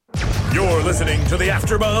You're listening to the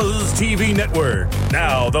AfterBuzz TV Network,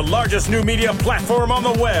 now the largest new media platform on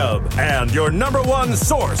the web, and your number one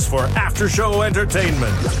source for after-show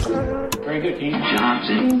entertainment. Very good, King.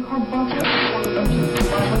 Johnson. From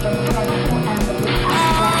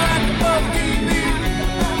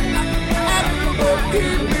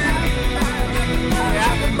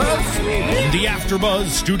the AfterBuzz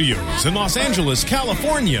Studios in Los Angeles,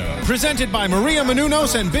 California, presented by Maria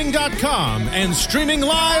Menounos and Bing.com, and streaming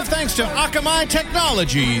live thanks to Akamai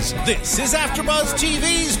Technologies, this is AfterBuzz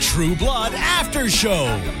TV's True Blood After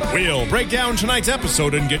Show. We'll break down tonight's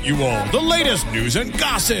episode and get you all the latest news and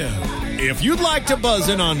gossip. If you'd like to buzz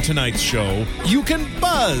in on tonight's show, you can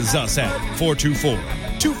buzz us at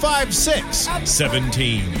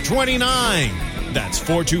 424-256-1729. That's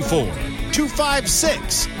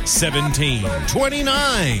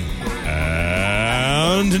 424-256-1729.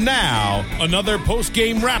 And now, another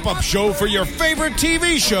post-game wrap-up show for your favorite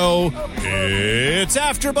TV show. It's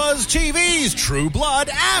AfterBuzz TV's True Blood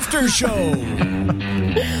After Show.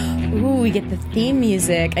 Ooh, we get the theme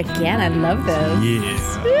music. Again, I love those.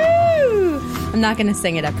 Yeah. Woo! I'm not going to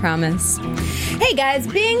sing it, I promise. Hey guys,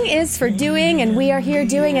 Bing is for doing, and we are here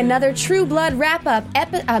doing another True Blood wrap-up.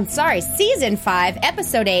 Season 5,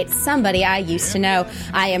 Episode 8, Somebody I Used to Know.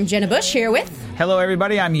 I am Jenna Bush here with... Hello,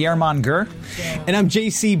 everybody. I'm Yerman Gur. And I'm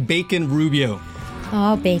JC Bacon Rubio.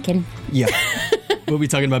 Oh, bacon. Yeah. We'll be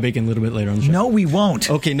talking about bacon a little bit later on the show. No, we won't.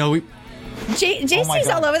 Okay, no, we... JC's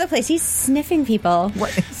all over the place. He's sniffing people.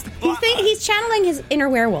 What is He's channeling his inner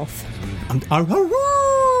werewolf.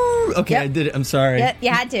 Okay, Yep. I did it. I'm sorry. Yeah, you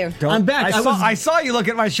had to. I'm back. I saw you look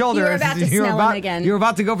at my shoulder. You were about to smell him again. You were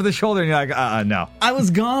about to go for the shoulder, and you're like, no. I was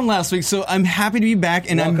gone last week, so I'm happy to be back.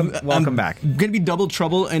 And Welcome I'm back. going to be double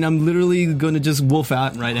trouble, and I'm literally going to just wolf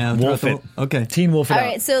out right now. Wolf it. Okay. Teen wolf it All out.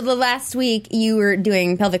 right, so the last week you were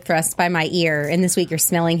doing pelvic thrusts by my ear, and this week you're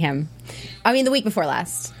smelling him. I mean, the week before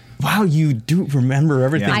last. Wow, you do remember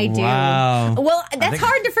everything. Yeah. I do. Wow. Well, that's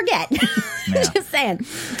hard to forget. Yeah. Just saying.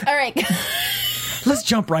 All right. Let's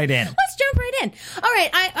jump right in. Let's jump right in. All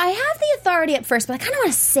right, I have the authority at first, but I kind of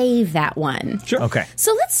want to save that one. Sure. Okay.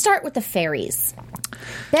 So let's start with the fairies.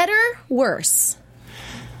 Better, worse?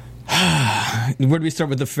 Where do we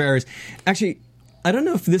start with the fairies? Actually, I don't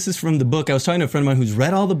know if this is from the book. I was talking to a friend of mine who's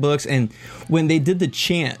read all the books, and when they did the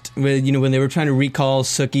chant, when they were trying to recall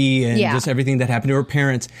Sookie and just everything that happened to her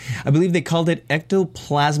parents, I believe they called it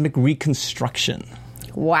ectoplasmic reconstruction.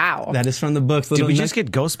 Wow. That is from the books. Did we just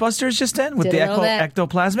get Ghostbusters just in with Did the a little bit.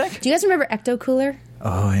 ectoplasmic? Do you guys remember Ecto Cooler?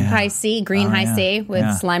 Oh, yeah. High C, green High yeah. C with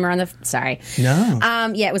Yeah. Slimer on the... Sorry. No.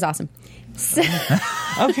 Yeah, it was awesome. So,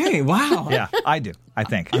 Okay, wow. Yeah, I do. I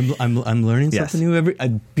think. I'm learning Yes. something new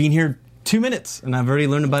I've been here 2 minutes, and I've already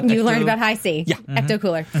learned about you learned about High C. Yeah. Ecto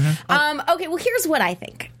Cooler. Okay, well, here's what I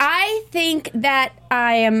think. I think that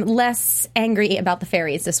I am less angry about the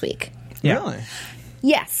fairies this week. Yeah. Really?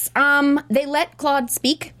 Yes. They let Claude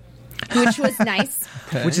speak, which was nice.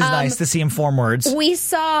 Which is nice to see him form words. We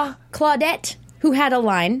saw Claudette, who had a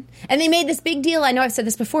line, and they made this big deal. I know I've said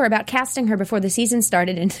this before about casting her before the season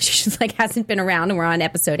started, and she just hasn't been around, and we're on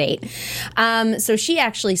episode 8. So she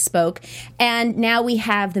actually spoke, and now we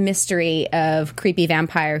have the mystery of creepy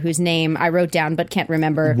vampire whose name I wrote down but can't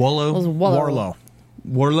remember. Wallow? It was Wallow.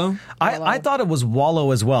 Warlow? I thought it was Wallow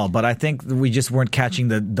as well, but I think we just weren't catching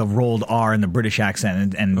the rolled R in the British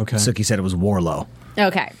accent, and Okay. Sookie said it was Warlow.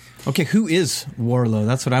 Okay. Okay, who is Warlow?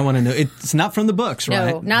 That's what I want to know. It's not from the books,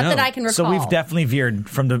 right? No, not that I can recall. So we've definitely veered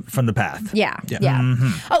from the path. Yeah. Mm-hmm.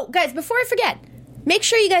 Oh, guys, before I forget, make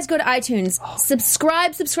sure you guys go to iTunes,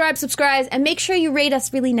 subscribe, and make sure you rate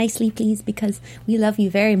us really nicely, please, because we love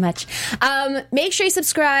you very much. Make sure you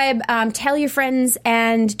subscribe, tell your friends,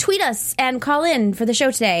 and tweet us and call in for the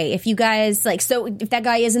show today. If you guys, so if that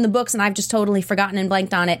guy is in the books and I've just totally forgotten and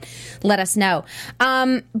blanked on it, let us know.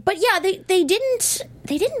 But yeah, they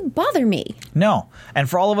didn't bother me. No. And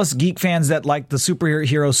for all of us geek fans that like the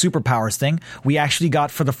superhero superpowers thing, we actually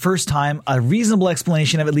got for the first time a reasonable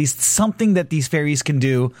explanation of at least something that these fairies can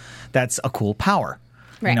do that's a cool power.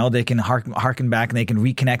 Right. You know, they can harken back and they can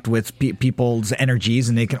reconnect with people's energies,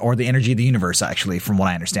 and or the energy of the universe, actually, from what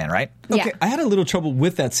I understand, right? Yeah. Okay, I had a little trouble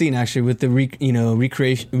with that scene, actually, with the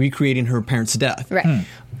recreating her parents' death. Right.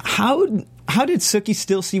 How did Sookie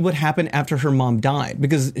still see what happened after her mom died?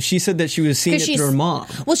 Because she said that she was seeing it through her mom.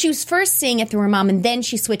 Well, she was first seeing it through her mom, and then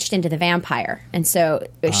she switched into the vampire, and so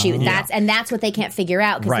that's what they can't figure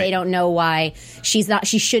out because Right. they don't know why she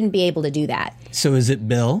shouldn't be able to do that. So is it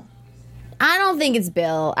Bill? I don't think it's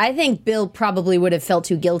Bill. I think Bill probably would have felt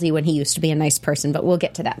too guilty when he used to be a nice person, but we'll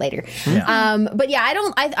get to that later. Yeah. But yeah,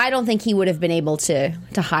 I don't think he would have been able to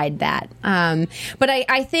hide that. But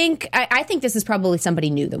I think this is probably somebody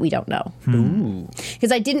new that we don't know.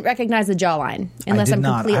 Because I didn't recognize the jawline unless I'm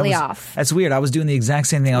completely off. That's weird. I was doing the exact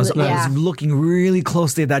same thing. I was looking really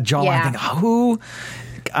closely at that jawline, thinking, who?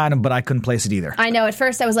 But I couldn't place it either. I know. At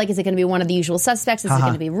first, I was like, "Is it going to be one of the usual suspects? Is it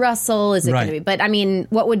going to be Russell? Is it going to be?" But I mean,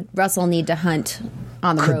 what would Russell need to hunt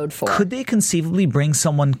on the road for? Could they conceivably bring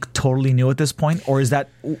someone totally new at this point, or is that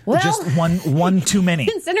just one too many?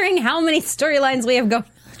 Considering how many storylines we have going.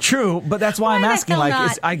 True, but that's why I'm asking.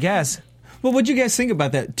 I guess. Well, what do you guys think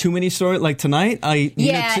about that? Too many stories? Like tonight?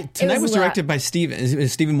 Tonight was directed by Steven.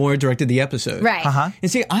 Stephen Moyer directed the episode. Right. And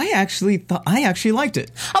see, I actually liked it.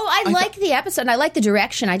 Oh, I like the episode and I like the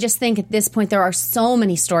direction. I just think at this point there are so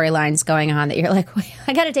many storylines going on that you're like, wait,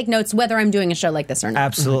 I got to take notes whether I'm doing a show like this or not.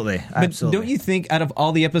 Absolutely. But don't you think out of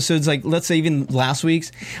all the episodes, like let's say even last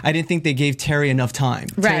week's, I didn't think they gave Terry enough time.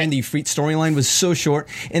 Right. Terry and the Ifrit storyline was so short.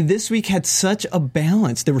 And this week had such a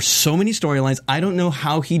balance. There were so many storylines. I don't know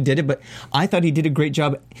how he did it, but I thought he did a great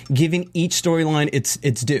job giving each storyline its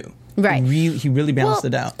due. Right. He really balanced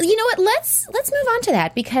it out. You know what? Let's move on to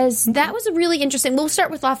that because that was a really interesting. We'll start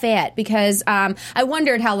with Lafayette because I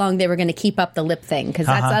wondered how long they were going to keep up the lip thing because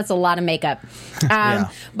that's a lot of makeup.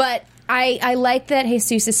 But I like that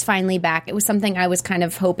Jesus is finally back. It was something I was kind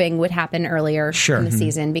of hoping would happen earlier in the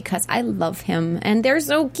season because I love him and they're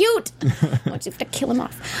so cute. Once you have to kill him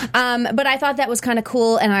off. But I thought that was kind of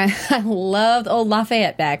cool and I loved old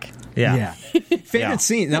Lafayette back. Yeah. Favorite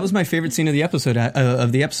scene. That was my favorite scene of the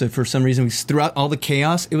episode. For some reason, throughout all the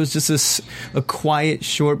chaos, it was just a quiet,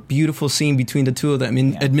 short, beautiful scene between the two of them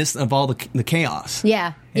in amidst of all the chaos.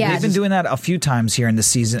 Yeah. Yeah, they've been doing that a few times here in the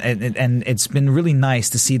season, and it's been really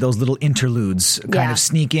nice to see those little interludes kind of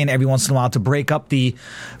sneak in every once in a while to break up the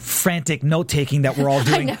frantic note-taking that we're all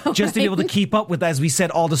doing, to be able to keep up with, as we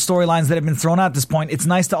said, all the storylines that have been thrown out at this point. It's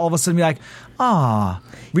nice to all of a sudden be like,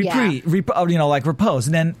 repose,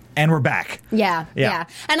 and we're back. Yeah.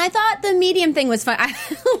 And I thought the medium thing was fun. I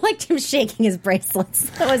liked him shaking his bracelets.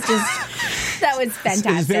 That was fantastic.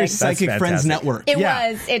 It was very Psychic Friends Network. It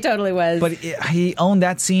was. It totally was. But he owned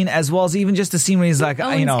that scene as well as even just the scene where he's like,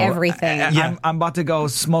 everything. I'm about to go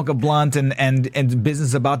smoke a blunt and business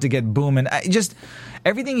is about to get booming.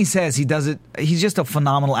 Everything he says, he does it. He's just a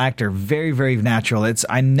phenomenal actor. Very, very natural.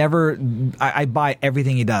 I buy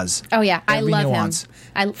everything he does. Oh yeah, Every I love nuance.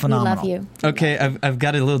 him. We love you. Okay, I've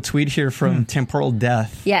got a little tweet here from Temporal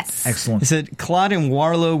Death. Yes. Excellent. He said, Claude and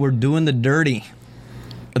Warlow were doing the dirty.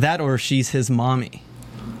 That or she's his mommy.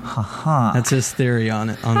 That's his theory on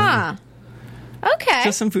it. Okay.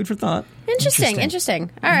 Just some food for thought. Interesting.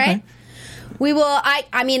 All right. We will. I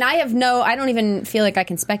don't even feel like I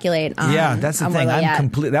can speculate. Yeah, that's the thing. I'm yet.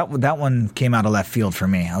 complete. That one came out of left field for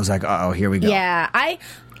me. I was like, here we go. Yeah,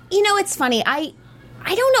 it's funny. I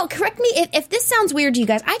don't know. Correct me if this sounds weird to you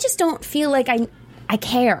guys. I just don't feel like I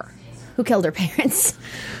care who killed her parents.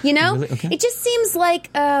 You know, Really? Okay. It just seems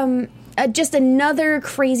like just another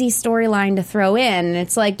crazy storyline to throw in.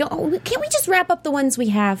 It's like, can't we just wrap up the ones we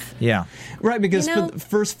have? Yeah. Right, because for the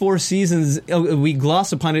first 4 seasons, we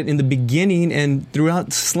glossed upon it in the beginning and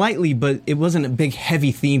throughout slightly, but it wasn't a big,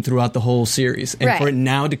 heavy theme throughout the whole series. And for it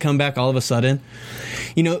now to come back all of a sudden,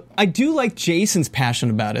 I do like Jason's passion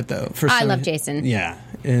about it, though. I love Jason. Yeah.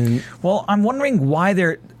 Well, I'm wondering why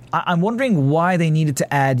they needed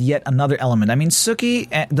to add yet another element. I mean,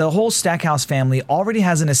 Sookie, the whole Stackhouse family already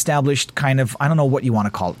has an established kind of, I don't know what you want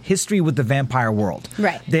to call it, history with the vampire world.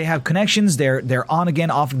 Right. They have connections. They're on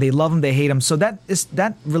again, off. They love them. They hate them. So that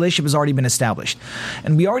relationship has already been established.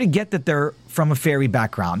 And we already get that they're from a fairy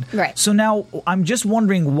background. Right. So now I'm just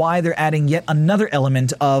wondering why they're adding yet another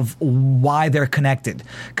element of why they're connected.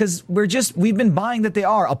 Because we've been buying that they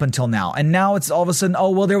are up until now. And now it's all of a sudden,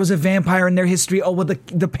 there was a vampire in their history.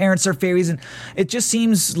 The parents are fairies. And it just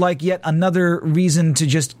seems like yet another reason to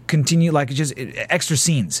just continue, like just extra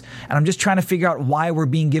scenes. And I'm just trying to figure out why we're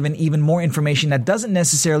being given even more information that doesn't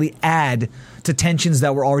necessarily add to tensions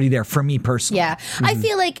that were already there for me personally. Yeah. I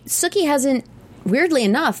feel like Sookie hasn't, weirdly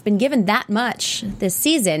enough, been given that much this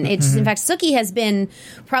season. It's in fact, Sookie has been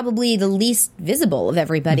probably the least visible of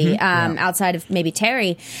everybody outside of maybe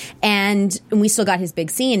Terry, and we still got his big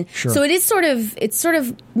scene. Sure. So it's sort of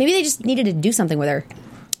maybe they just needed to do something with her.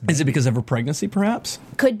 Is it because of her pregnancy, perhaps?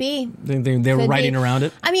 Could be. They were writing around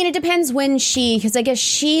it? I mean, it depends when because I guess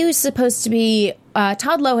she was supposed to be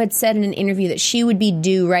Todd Lowe had said in an interview that she would be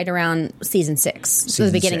due right around season 6, so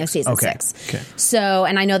the beginning of season 6. Okay. So,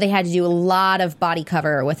 and I know they had to do a lot of body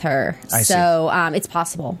cover with her. So it's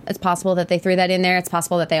possible. It's possible that they threw that in there. It's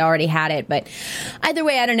possible that they already had it. But either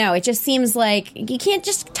way, I don't know. It just seems like you can't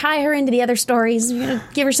just tie her into the other stories. You're gonna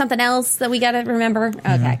give her something else that we got to remember.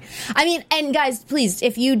 Okay. I mean, and guys, please,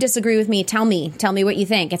 if you disagree with me, tell me what you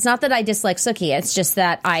think. It's not that I dislike Sookie. It's just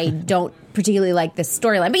that I don't particularly like this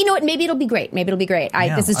storyline. But you know what? Maybe it'll be great.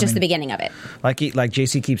 This is just the beginning of it. Like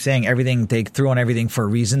JC keeps saying, everything they throw on everything for a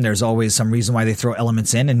reason. There's always some reason why they throw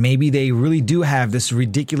elements in, and maybe they really do have this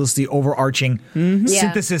ridiculously overarching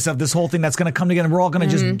synthesis of this whole thing that's going to come together. We're all going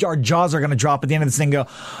to just, our jaws are going to drop at the end of this thing and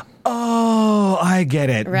go, oh, I get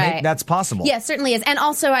it. Right. That's possible. Yeah, it certainly is. And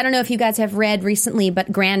also, I don't know if you guys have read recently,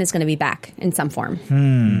 but Gran is going to be back in some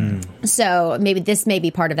form. So maybe this may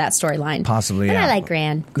be part of that storyline. Possibly, and yeah. I like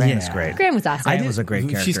Gran. Gran is great. Gran was awesome. Gran was a great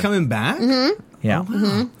character. She's coming back? Yeah.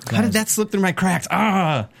 How did that slip through my cracks?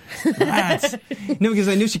 Rats. No, because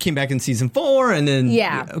I knew she came back in season 4, and then...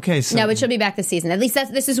 Yeah. Okay, so... No, but she'll be back this season. At least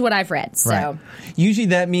this is what I've read, so... Right. Usually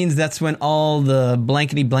that means that's when all the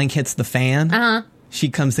blankety blank hits the fan. Uh-huh. She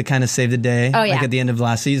comes to kind of save the day. Oh, yeah. Like at the end of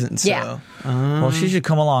last season. So. Yeah. Well, she should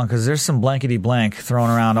come along because there's some blankety blank thrown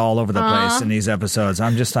around all over the place in these episodes.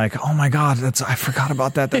 I'm just like, oh my God, I forgot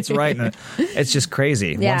about that. That's right. And it's just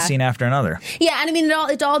crazy. Yeah. One scene after another. Yeah, and I mean,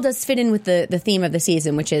 it all does fit in with the theme of the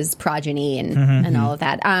season, which is progeny and all of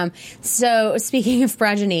that. So speaking of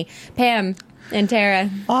progeny, Pam and Tara.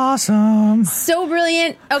 Awesome. So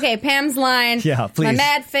brilliant. Okay, Pam's line. Yeah, please. My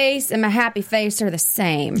mad face and my happy face are the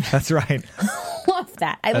same. That's right. Love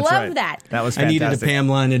that. I love that. That was I fantastic. needed a Pam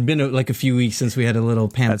line. It'd been like a few weeks since we had a little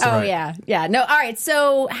Pam. That's Oh, right. yeah. No, all right.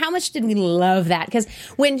 So how much did we love that? Because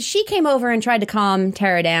when she came over and tried to calm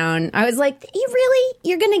Tara down, I was like,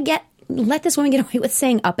 you're going to let this woman get away with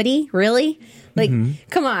saying uppity? Really? Like,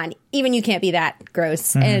 come on. Even you can't be that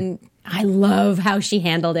gross. And I love how she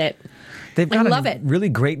handled it. They've got love a it. really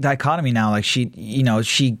great dichotomy now. Like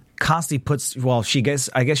she constantly puts,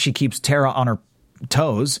 I guess she keeps Tara on her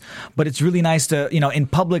toes, but it's really nice to, in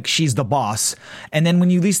public, she's the boss. And then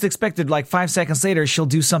when you least expect it, like 5 seconds later, she'll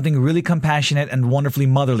do something really compassionate and wonderfully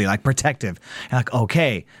motherly, like protective. And like,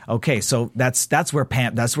 okay. So that's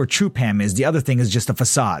where true Pam is. The other thing is just a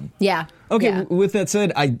facade. Yeah. Okay, Yeah. with that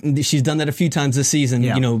said, she's done that a few times this season,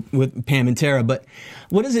 with Pam and Tara. But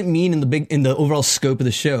what does it mean in the overall scope of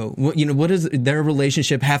the show? What does their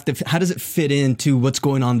relationship how does it fit into what's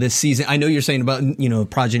going on this season? I know you're saying about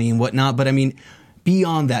progeny and whatnot, but I mean,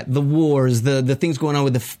 beyond that, the wars, the things going on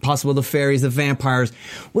with the fairies, the vampires,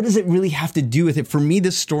 what does it really have to do with it? For me,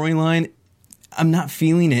 this storyline, I'm not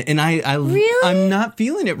feeling it, and Really? I'm not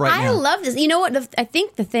feeling it right now. I love this. You know what? I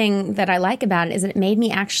think the thing that I like about it is that it made me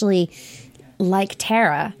actually like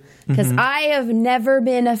Tara. Because I have never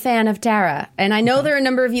been a fan of Tara. And I know there are a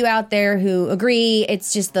number of you out there who agree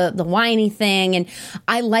it's just the whiny thing. And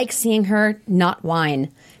I like seeing her not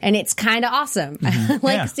whine. And it's kind of awesome. I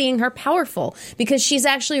like seeing her powerful because she's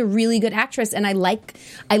actually a really good actress, and I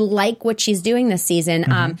like what she's doing this season.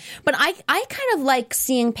 But I kind of like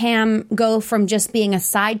seeing Pam go from just being a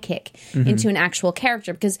sidekick into an actual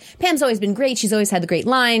character, because Pam's always been great. She's always had the great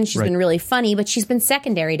lines. She's been really funny, but she's been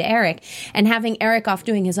secondary to Eric. And having Eric off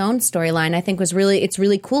doing his own storyline, I think it's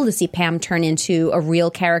really cool to see Pam turn into a real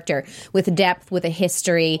character with depth, with a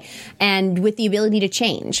history, and with the ability to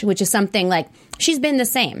change, which is something like she's been the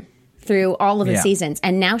same through all of the seasons,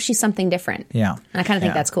 and now she's something different. Yeah. And I kind of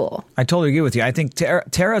think that's cool. I totally agree with you. I think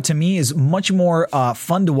Tara to me is much more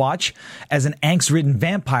fun to watch as an angst-ridden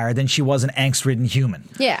vampire than she was an angst-ridden human.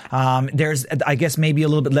 Yeah. There's, I guess, maybe a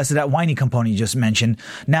little bit less of that whiny component you just mentioned.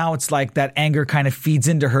 Now it's like that anger kind of feeds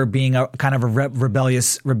into her being a kind of a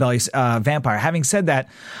rebellious vampire. Having said that,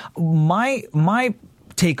 my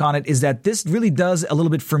take on it is that this really does a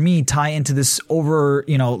little bit for me tie into this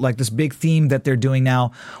like this big theme that they're doing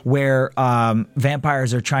now, where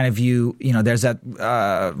vampires are trying to view, there's that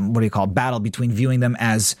battle between viewing them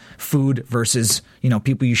as food versus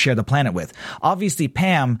people you share the planet with. Obviously,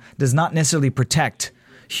 Pam does not necessarily protect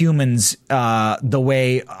humans the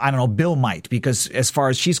way, Bill might, because as far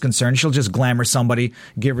as she's concerned, she'll just glamour somebody,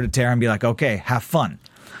 give her to Tara, and be like, okay, have fun.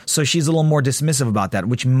 So she's a little more dismissive about that,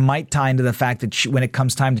 which might tie into the fact that when it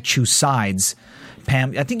comes time to choose sides,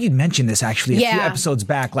 Pam, I think you'd mentioned this actually a few episodes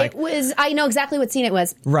back. Like, it was, I know exactly what scene it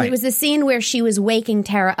was. Right. It was the scene where she was waking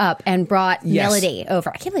Tara up and brought Melody over.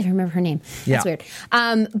 I can't believe I remember her name. That's weird.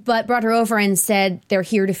 But brought her over and said, they're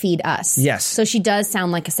here to feed us. Yes. So she does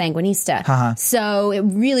sound like a sanguinista. So it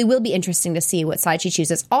really will be interesting to see what side she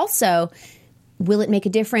chooses. Also, will it make a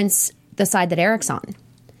difference the side that Eric's on?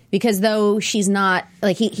 Because though she's not,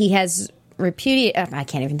 like, he has repudiated. I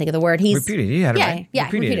can't even think of the word. He's Repudiated. You had it right. Yeah,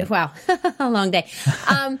 Repudiated. Wow, a long day.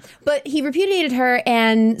 But he repudiated her,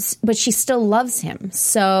 but she still loves him.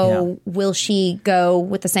 So will she go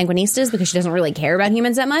with the Sanguinistas because she doesn't really care about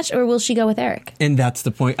humans that much, or will she go with Eric? And that's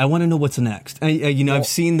the point. I want to know what's next. I've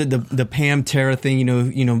seen the Pam Tara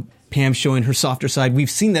thing. Pam showing her softer side. We've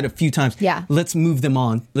seen that a few times. Yeah. Let's move them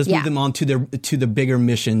on. Let's move them on to the bigger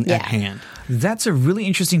mission at hand. That's a really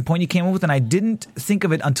interesting point you came up with, and I didn't think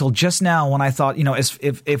of it until just now when I thought,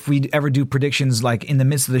 if we ever do predictions like in the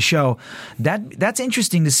midst of the show, that's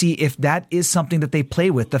interesting to see if that is something that they play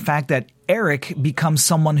with. The fact that Eric becomes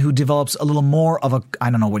someone who develops a little more of a, I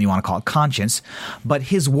don't know what you want to call it, conscience, but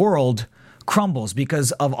his world crumbles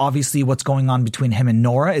because of obviously what's going on between him and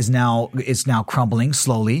Nora is now crumbling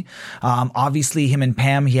slowly. Obviously him and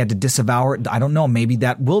Pam, he had to disavow her. I don't know. Maybe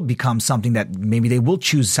that will become something that maybe they will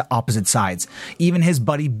choose opposite sides. Even his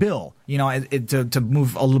buddy Bill, to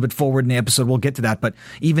move a little bit forward in the episode, we'll get to that. But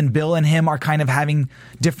even Bill and him are kind of having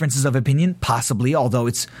differences of opinion, possibly, although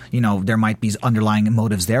it's, there might be underlying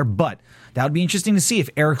motives there. But that would be interesting to see if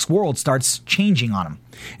Eric's world starts changing on him.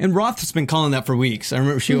 And Roth's been calling that for weeks. I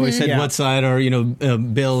remember she always said what side are,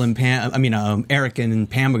 Bill and Pam, Eric and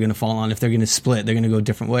Pam are going to fall on if they're going to split. They're going to go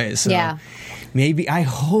different ways. So maybe, I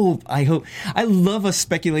hope. I love us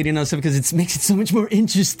speculating on stuff because it makes it so much more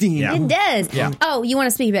interesting. Yeah. It does. Yeah. Oh, you want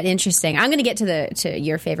to speak about interesting. I'm going to get to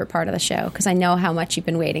your favorite part of the show because I know how much you've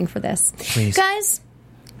been waiting for this. Please. Guys,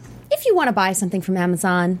 if you want to buy something from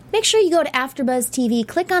Amazon, make sure you go to AfterBuzz TV,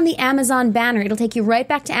 click on the Amazon banner. It'll take you right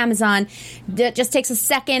back to Amazon. It just takes a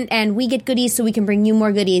second, and we get goodies so we can bring you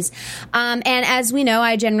more goodies. And as we know,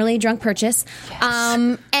 I generally drunk purchase.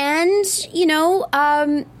 Yes.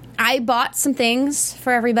 I bought some things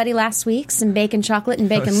for everybody last week, some bacon chocolate and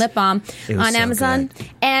bacon lip balm on Amazon. Good.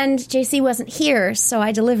 And JC wasn't here, so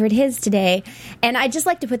I delivered his today. And I'd just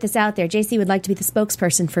like to put this out there. JC would like to be the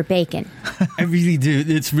spokesperson for bacon. I really do.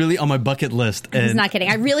 It's really on my bucket list. He's not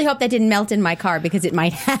kidding. I really hope that didn't melt in my car because it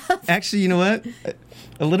might have. Actually, you know what?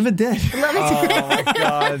 A little bit did. Oh, my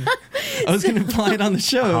God. I was going to apply it on the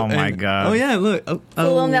show. Oh, my God. Oh, yeah, look. A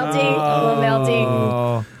little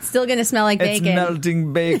melty. Still going to smell like bacon. It's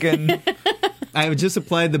melting bacon. I just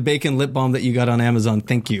applied the bacon lip balm that you got on Amazon.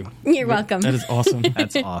 Thank you. You're welcome. That is awesome.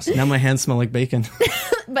 That's awesome. Now my hands smell like bacon.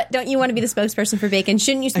 But don't you want to be the spokesperson for bacon?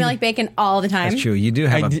 Shouldn't you smell like bacon all the time? That's true. You do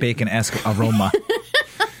have a bacon-esque aroma.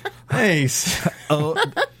 Hey.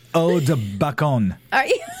 De bacon. Are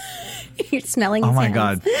you? You're smelling his Oh, my hands.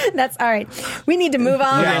 God. That's all right. We need to move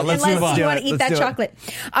on let's move on. you want to eat that chocolate.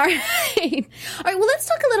 All right. All right. Well, let's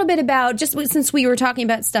talk a little bit about, just since we were talking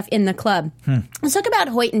about stuff in the club, let's talk about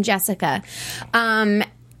Hoyt and Jessica. I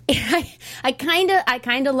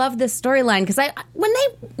kind of love this storyline because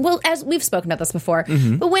as we've spoken about this before,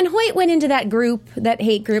 but when Hoyt went into that group, that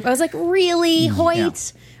hate group, I was like, really, Hoyt? Yeah.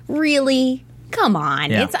 Really? Come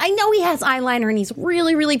on. Yeah. I know he has eyeliner and he's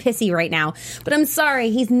really, really pissy right now, but I'm sorry,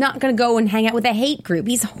 he's not going to go and hang out with a hate group.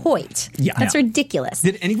 He's Hoyt. Yeah. That's ridiculous.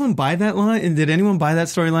 Did anyone buy that line? Did anyone buy that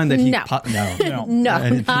storyline that he No. No,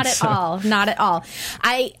 Not at all. Not at all.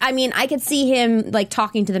 I mean, I could see him like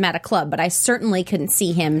talking to them at a club, but I certainly couldn't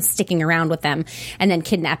see him sticking around with them and then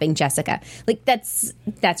kidnapping Jessica. Like that's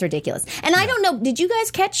ridiculous. And I don't know, did you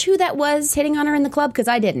guys catch who that was hitting on her in the club? Because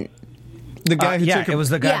I didn't. The guy who took her. It was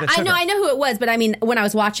the guy that took I know who it was, but I mean, when I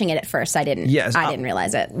was watching it at first, I didn't. Yes, I didn't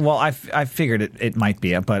realize it. Well, I figured it might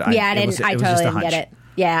be it, but I totally didn't get it.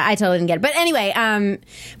 Yeah, I totally didn't get it. But anyway,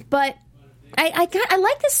 but I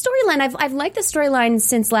like this storyline. I've liked this storyline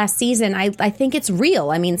since last season. I think it's real.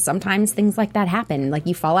 I mean, sometimes things like that happen. Like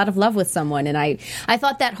you fall out of love with someone, and I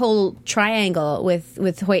thought that whole triangle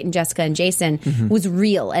with Hoyt and Jessica and Jason was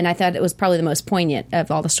real, and I thought it was probably the most poignant of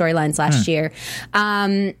all the storylines last year.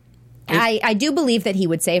 I do believe that he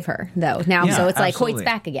would save her, though, now. Yeah, so it's like absolutely. Hoyt's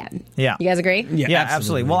back again. Yeah. You guys agree? Yeah,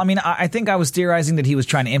 absolutely. Well, I mean, I think I was theorizing that he was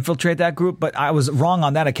trying to infiltrate that group, but I was wrong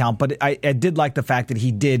on that account. But I did like the fact that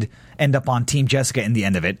he did end up on Team Jessica in the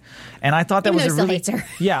end of it. And I thought that Even was though a he really... still hates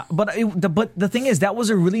her. Yeah, but the thing is, that was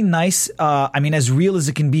a really nice, I mean, as real as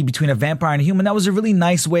it can be between a vampire and a human, that was a really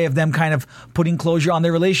nice way of them kind of putting closure on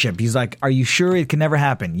their relationship. He's like, are you sure it can never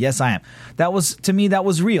happen? Yes, I am. That was, to me, that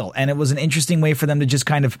was real. And it was an interesting way for them to just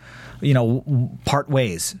kind of, part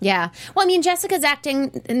ways. Yeah. Well, I mean, Jessica's acting,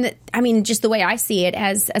 just the way I see it,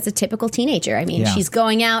 as a typical teenager. I mean, she's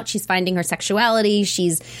going out, she's finding her sexuality,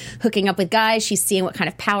 she's hooking up with guys, she's seeing what kind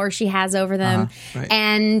of power she has over them. Right.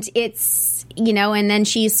 And it's, and then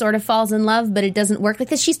she sort of falls in love, but it doesn't work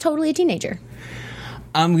because she's totally a teenager.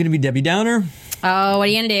 I'm going to be Debbie Downer. Oh, what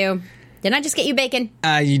are you going to do? Didn't I just get you bacon?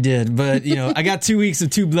 You did, but I got 2 weeks of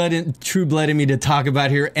true blood in me to talk about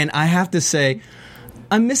here, and I have to say,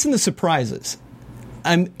 I'm missing the surprises.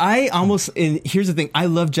 I almost, and here's the thing, I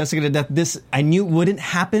love Jessica to death. I knew it wouldn't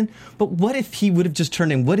happen, but what if he would have just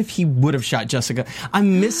turned in? What if he would have shot Jessica?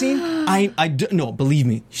 I'm missing, no, believe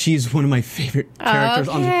me, she's one of my favorite characters.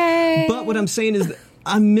 Okay. But what I'm saying is that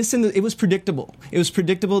I'm missing, it was predictable. It was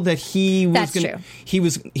predictable that he was That's going true. he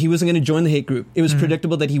wasn't going to join the hate group. It was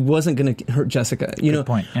predictable that he wasn't going to hurt Jessica. You know,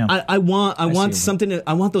 point, yeah. I want see. something.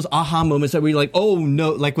 I want those aha moments that where you're like, oh no,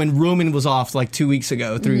 like when Roman was off like 2 weeks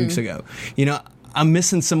ago, 3 weeks ago. You know, I'm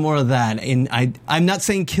missing some more of that, and I'm not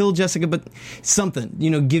saying kill Jessica, but something. You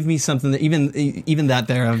know, give me something that even that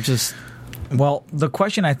there. I'm just. Well, the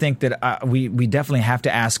question I think that we definitely have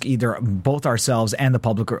to ask either both ourselves and the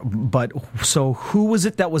public, but so who was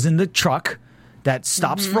it that was in the truck that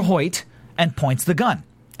stops for Hoyt and points the gun?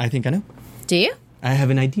 I think I know. Do you? I have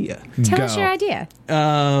an idea. Tell us your idea.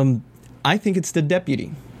 I think it's the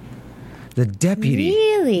deputy. The deputy.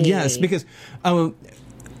 Really? Yes, because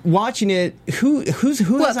watching it, who has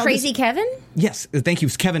What, all Crazy this- Kevin? Yes, thank you,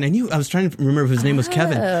 Kevin. I was trying to remember if his name was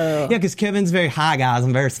Kevin. Yeah, because Kevin's very, hi guys,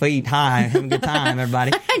 I'm very sweet. Hi, having a good time,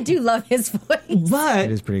 everybody. I do love his voice. But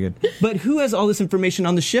It is pretty good. But who has all this information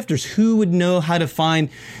on the shifters? Who would know how to find,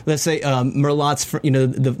 let's say, Merlot's,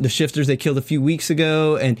 the shifters they killed a few weeks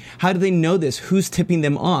ago, and how do they know this? Who's tipping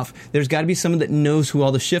them off? There's got to be someone that knows who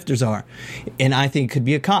all the shifters are, and I think it could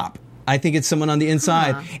be a cop. I think it's someone on the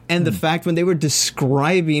inside. And the fact when they were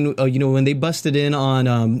describing, when they busted in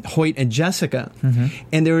on Hoyt and Jessica,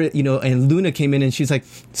 and they were, and Luna came in and she's like,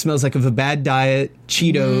 smells like of a bad diet,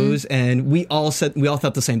 Cheetos, and we all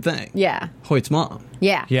thought the same thing. Yeah. Hoyt's mom.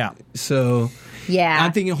 Yeah. Yeah. So Yeah.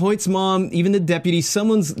 I'm thinking Hoyt's mom, even the deputy,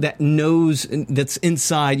 someone's that knows, that's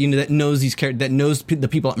inside, that knows these characters, that knows the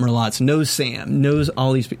people at Merlot's, knows Sam, knows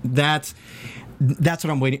all these people. That's what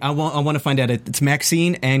I'm waiting. I want to find out. It's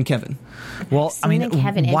Maxine and Kevin. Well, I mean, Maxine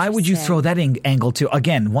and Kevin, why would you interesting. throw that angle too?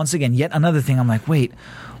 Once again, yet another thing. I'm like, wait,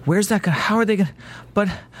 where's that going? How are they going to? But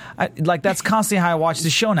that's constantly how I watch the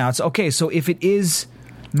show now. It's okay. So if it is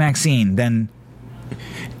Maxine, then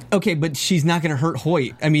Okay, but she's not going to hurt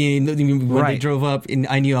Hoyt. I mean, when they Right. drove up, and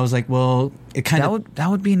I knew, I was like, well, it kind of. that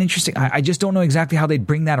would be an interesting. I just don't know exactly how they'd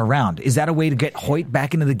bring that around. Is that a way to get Hoyt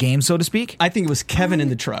back into the game, so to speak? I think it was Kevin in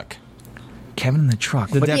the truck. Kevin in the truck.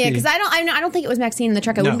 The But- deputy. Yeah, because I don't think it was Maxine in the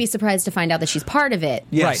truck. I No. wouldn't be surprised to find out that she's part of it.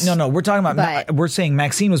 Yes. Right. No, we're talking about, But- we're saying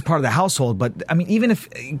Maxine was part of the household, but I mean, even if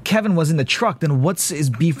Kevin was in the truck, then what's his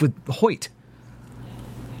beef with Hoyt?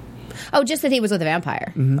 Oh, just that he was with a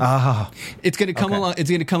vampire. It's going to come Okay. along. It's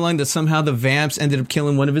going to come along that somehow the vamps ended up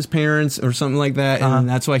killing one of his parents or something like that, and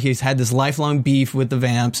that's why he's had this lifelong beef with the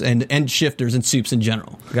vamps and shifters and soups in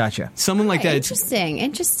general. Gotcha. Someone like that.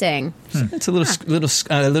 Interesting. It's a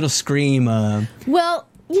little scream. Well,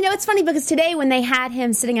 it's funny because today when they had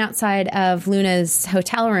him sitting outside of Luna's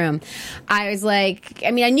hotel room, I was like, I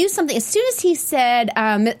knew something. As soon as he said,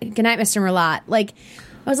 good night, Mr. Merlot,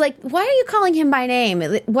 I was like, why are you calling him by name?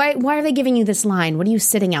 Why are they giving you this line? What are you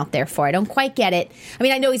sitting out there for? I don't quite get it.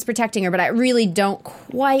 I know he's protecting her, but I really don't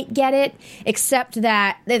quite get it, except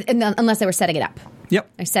that, unless they were setting it up. Yep.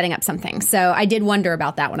 They're setting up something. So I did wonder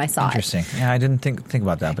about that when I saw Interesting. Yeah, I didn't think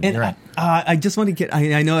about that, but And you're right. I just want to get.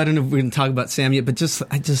 I know I don't know if we're going to talk about Sam yet, but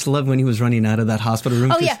I just love when he was running out of that hospital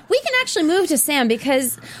room. Oh 'cause- yeah, we can actually move to Sam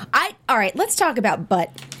because all right, let's talk about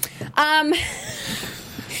butt.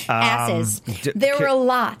 Asses. There were a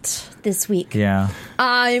lot this week. Yeah.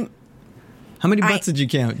 How many butts did you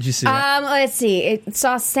count? Did you see that? Let's see. It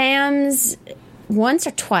saw Sam's once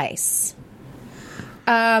or twice.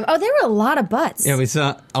 There were a lot of butts. Yeah, we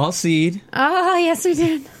saw All Seed. Oh, yes, we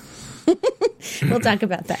did. We'll talk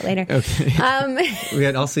about that later. Okay. We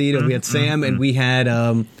had All Seed, and we had Sam, and we had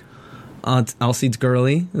All Seed's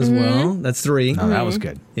girly as well. That's 3. Oh, that was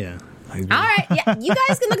good. Yeah. All right, yeah, you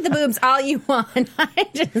guys can look at the boobs all you want.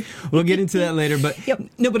 We'll get into that later, but Yep.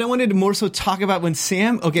 no. But I wanted to more so talk about when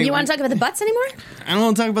Sam. Okay, You want to talk about the butts anymore? I don't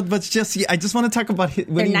want to talk about the butts just yet. I just want to talk about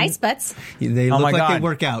when They're he- nice butts. They Oh look my like they God.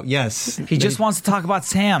 work out. Yes, He just wants to talk about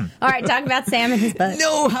Sam. All right, talk about Sam and his butt.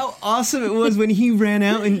 No, how awesome it was when he ran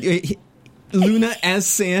out and Luna as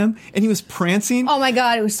Sam, and he was prancing. Oh my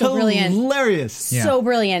God, it was so brilliant. Hilarious. Yeah. So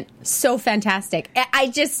brilliant. So fantastic.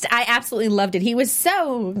 I absolutely loved it. He was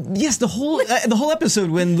so, Yes, the whole episode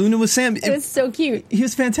when Luna was Sam, it was so cute. he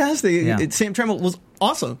was fantastic. Yeah. Sam Tremble was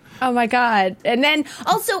awesome. Oh my God. And then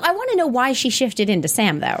also, I want to know why she shifted into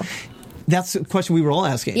Sam though. That's a question we were all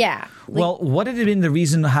asking. Yeah. Well, what had been the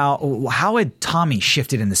reason how had Tommy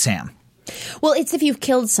shifted into Sam? Well, it's if you've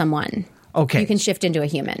killed someone. Okay. You can shift into a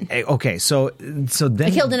human. Okay, so then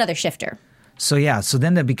I killed another shifter. So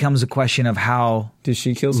then it becomes a question of how Did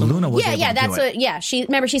she kill someone? Luna was able to that's do it. what. Yeah,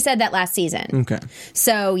 she said that last season. Okay.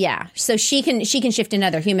 So so she can shift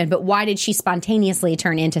another human, but why did she spontaneously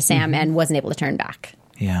turn into Sam and wasn't able to turn back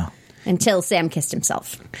Yeah. until Sam kissed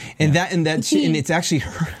himself? And and it's actually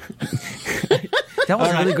her. That was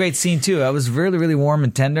a really great scene too. It was really, really warm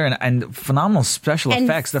and tender, and phenomenal special And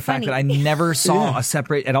effects. The funny. fact that I never saw a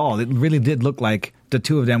separate at all. It really did look like the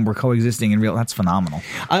two of them were coexisting in real. That's phenomenal.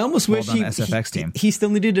 I almost wish done, SFX team. he still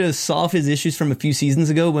needed to solve his issues from a few seasons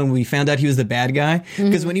ago when we found out he was the bad guy.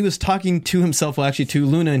 Because when he was talking to himself, well, actually to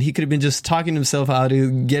Luna, and he could have been just talking to himself how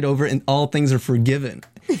to get over it and all things are forgiven.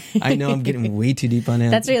 I know I'm getting way too deep on him.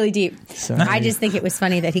 That's really deep. Sorry. I just think it was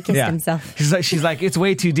funny that he kissed himself. She's like, it's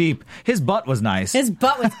way too deep. His butt was nice. His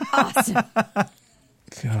butt was awesome.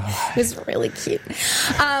 It was really cute.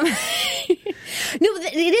 No,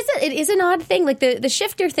 it is an odd thing. Like the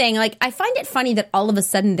shifter thing. Like I find it funny that all of a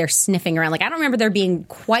sudden they're sniffing around. Like I don't remember there being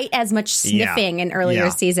quite as much sniffing in earlier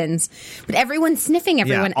seasons, but everyone's sniffing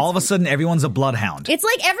everyone. Yeah, all of a sudden everyone's a bloodhound. It's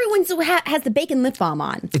like everyone has the bacon lip balm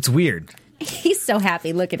on. It's weird. He's so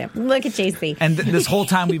happy. Look at him. Look at JC. And this whole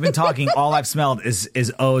time we've been talking, all I've smelled is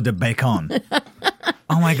eau de bacon.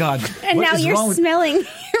 Oh my God. And What now is you're wrong with- smelling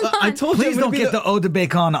your mom. I told you Please don't get the eau de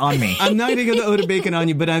bacon on me. I'm not going to get the eau de bacon on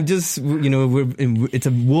you, but I'm just, it's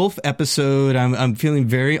a wolf episode. I'm feeling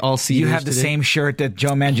very all-seaters You have the today. same shirt that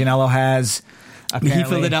Joe Manganiello has. He Apparently.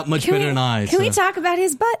 filled it out much better than I. Can we so. talk about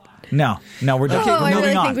his butt? No, we're just I moving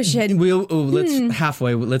really on. think we should. Let's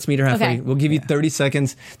halfway. Let's meet her halfway. Okay. We'll give you 30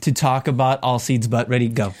 seconds to talk about All Seeds' butt. Ready,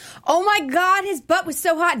 go. Oh my God, his butt was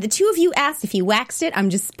so hot. The two of you asked if he waxed it. I'm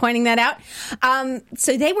just pointing that out.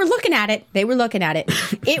 So they were looking at it.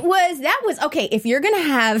 That was okay. If you're going to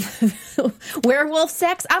have werewolf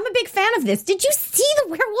sex, I'm a big fan of this. Did you see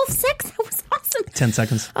the werewolf sex? That was awesome. 10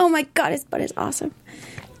 seconds. Oh my God, his butt is awesome.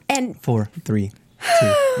 And 4, 3,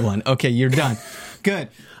 2, 1. Okay, you're done. Good.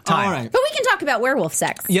 Time. All right. but we can talk about werewolf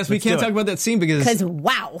sex. Yes, we Let's can't do talk it. about that scene because Because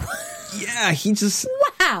wow. yeah, he just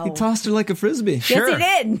Wow. he tossed her like a frisbee. Sure.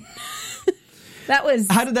 Yes, he did. That was.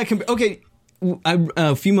 How did that compare? Okay,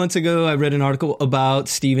 a few months ago, I read an article about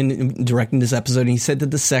Steven directing this episode, and he said that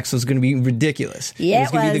the sex was going to be ridiculous. Yeah, it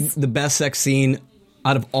was going to be was. the best sex scene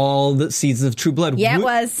out of all the seasons of True Blood. Yeah, it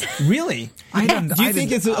was. Really? I didn't, Do you I think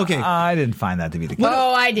didn't- it's okay? I didn't find that to be the case.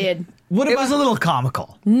 Oh, I did. What It about was a little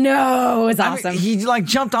comical. No, it was I mean, awesome. he like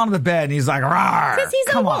jumped onto the bed and he's like, "Rawr, Because he's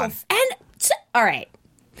come a on." wolf. And all right,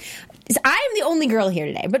 so I am the only girl here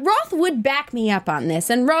today, but Roth would back me up on this.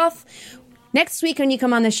 And Roth, next week when you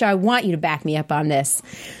come on the show, I want you to back me up on this.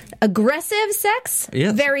 Aggressive sex,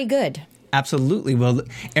 Yes. very good. Absolutely. Well,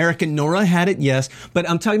 Eric and Nora had it, yes, but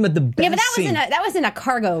I'm talking about the best Yeah, but scene. that wasn't a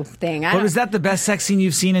cargo thing. But was that the best sex scene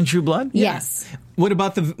you've seen in True Blood? Yes. What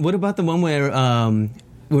about the one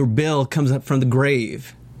where Bill comes up from the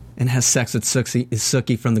grave and has sex with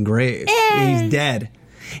Sookie from the grave? And he's dead.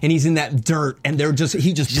 And he's in that dirt, and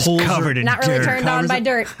he just pulls covered her. in Not really dirt. turned on by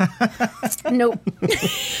dirt. Nope.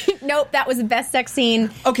 Nope, that was the best sex scene.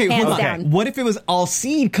 Okay, hands hold on. down. What if it was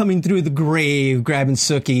Alcide coming through the grave, grabbing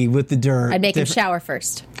Sookie with the dirt? I'd make him Different- shower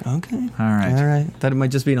first. Okay. All right. Thought it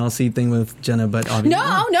might just be an Alcide thing with Jenna, but obviously No.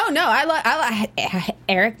 I like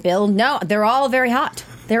Eric, Bill. No, they're all very hot.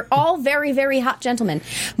 They're all very, very hot gentlemen.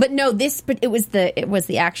 But no, but it was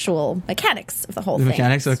the actual mechanics of the whole thing.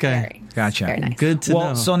 mechanics, It's okay. very- Gotcha. Very nice. Good to know.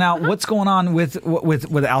 Well, so now what's going on with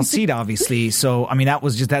Alcide? Obviously, so I mean that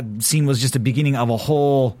scene was just the beginning of a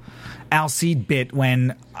whole Alcide bit.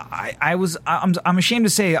 When I'm ashamed to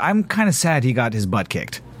say I'm kind of sad he got his butt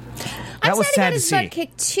kicked. That I'm was sad he sad got to his see. butt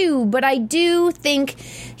kicked too, but I do think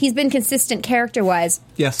he's been consistent character-wise.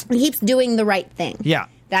 Yes. He keeps doing the right thing. Yeah.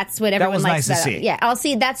 That's what everyone was likes nice to about see. it. Yeah,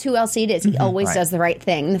 Alcide, that's who Alcide is. He always Right. does the right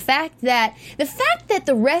thing. The fact that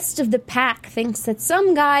the rest of the pack thinks that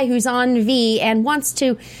some guy who's on V and wants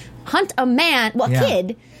to hunt a Yeah.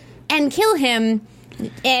 kid, and kill him,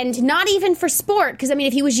 and not even for sport, because I mean,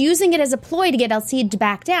 if he was using it as a ploy to get Alcide to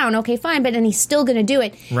back down, okay, fine, but then he's still going to do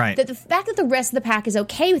it. Right. That the fact that the rest of the pack is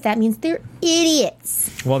okay with that means they're idiots.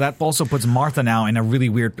 Well, that also puts Martha now in a really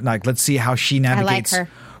weird. Like, let's see how she navigates her.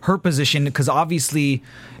 position, because obviously,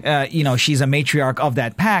 she's a matriarch of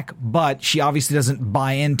that pack, but she obviously doesn't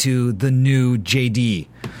buy into the new JD.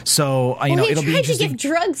 So Well, he it'll be tried to interesting. give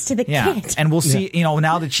drugs to the Yeah, kid. and we'll see.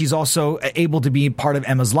 Now that she's also able to be part of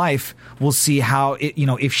Emma's life, we'll see how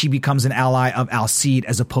if she becomes an ally of Alcide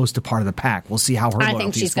as opposed to part of the pack. We'll see how her. I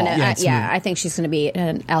think she's going to. I think she's going to be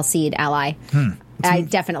an Alcide ally. I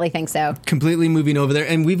definitely think so. completely moving over there.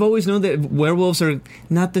 And we've always known that werewolves are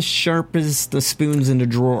not the sharpest the spoons in the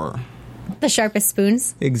drawer. The sharpest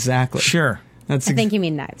spoons. Exactly. Sure. I think you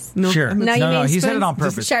mean knives. Sure. No, you mean he said it spoons? on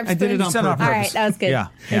purpose. Sharp I did it spoons? on purpose. All right, that was good. Yeah.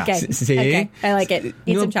 Okay. See? Okay. I like it.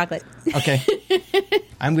 Eat some chocolate. Okay.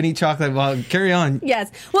 I'm going to eat chocolate. Well, carry on.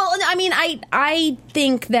 Yes. Well, I mean, I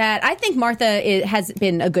think Martha has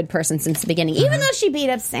been a good person since the beginning, even though she beat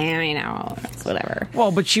up Sam. You know, it's whatever.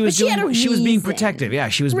 Well, but she was she had a being reason. protective. Yeah,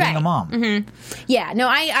 she was being Right. a mom. Yeah. No,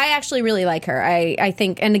 I actually really like her. I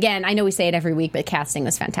think, and again, I know we say it every week, but casting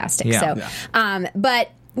was fantastic. Yeah. So,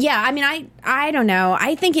 but. Yeah, I mean, I don't know.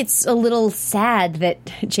 I think it's a little sad that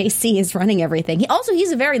JC is running everything.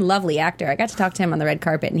 He's a very lovely actor. I got to talk to him on the red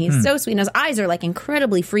carpet, and he's so sweet. And his eyes are like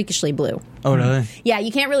incredibly freakishly blue. Oh, really? Yeah,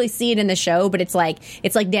 you can't really see it in the show, but it's like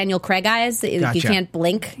Daniel Craig eyes. You Gotcha. can't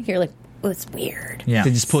blink. You're like, oh, it's weird. Yeah.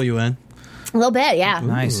 They just pull you in. A little bit, yeah.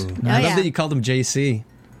 Nice. Oh, I love yeah. that you called him JC.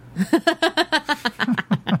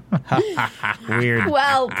 Weird.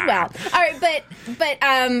 Well. All right,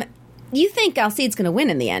 but you think Alcide's going to win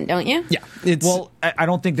in the end, don't you? Yeah. It's, Well, I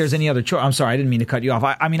don't think there's any other choice. I'm sorry, I didn't mean to cut you off.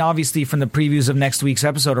 I mean, obviously, from the previews of next week's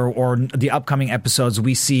episode or the upcoming episodes,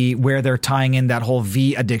 we see where they're tying in that whole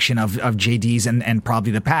V addiction of JD's and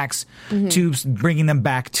probably the Pax to bringing them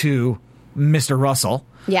back to Mr. Russell.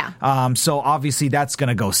 Yeah. So obviously that's going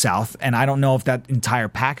to go south, and I don't know if that entire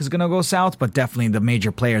pack is going to go south, but definitely the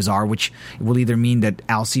major players are, which will either mean that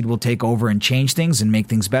Alcide will take over and change things and make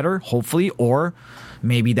things better, hopefully, or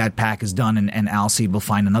maybe that pack is done and Alcide will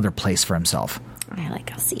find another place for himself. I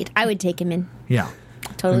like Alcide. I would take him in. Yeah.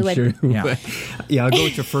 Totally would. sure. Yeah. Yeah, I'll go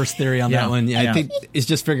with your first theory on Yeah. that one. Yeah, Yeah. I think it's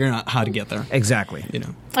just figuring out how to get there. Exactly. You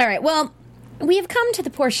know. All right, well, we have come to the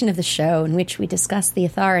portion of the show in which we discuss the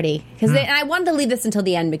Authority. And I wanted to leave this until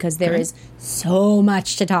the end because there is so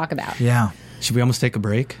much to talk about. Yeah. Should we almost take a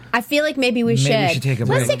break? I feel like maybe we should. Maybe we should take a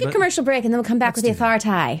Let's break. take a commercial break and then we'll come back with the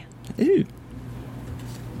Authority. Ew.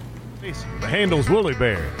 The handle's Woolly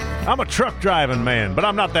Bear. I'm a truck driving man, but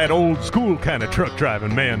I'm not that old school kind of truck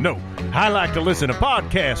driving man, no. I like to listen to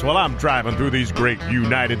podcasts while I'm driving through these great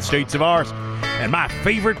United States of ours. And my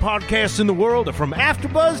favorite podcasts in the world are from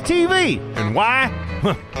AfterBuzz TV. And why?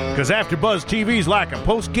 Because AfterBuzz TV is like a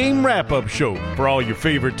post-game wrap-up show for all your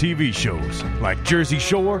favorite TV shows, like Jersey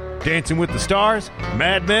Shore, Dancing with the Stars,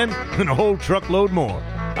 Mad Men, and a whole truckload more.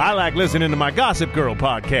 I like listening to my Gossip Girl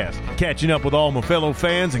podcast, catching up with all my fellow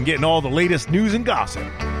fans and getting all the latest news and gossip.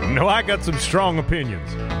 No, I got some strong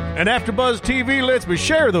opinions. And AfterBuzz TV lets me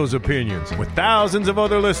share those opinions with thousands of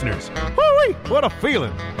other listeners. Woo-wee, what a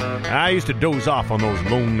feeling. I used to doze off on those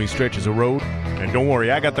lonely stretches of road. And don't worry,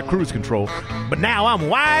 I got the cruise control. But now I'm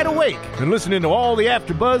wide awake and listening to all the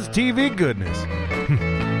AfterBuzz TV goodness.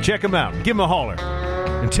 Check them out. Give them a holler.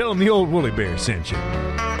 And tell them the old Woolly Bear sent you.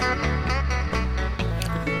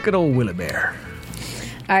 Good old Willie Bear.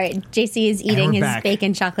 All right, JC is eating we're his back.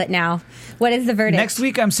 bacon chocolate now. What is the verdict? Next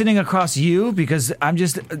week, I'm sitting across you because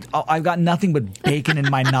I've got nothing but bacon in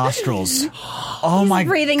my nostrils. Oh my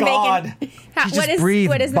breathing God. bacon. You just breathe,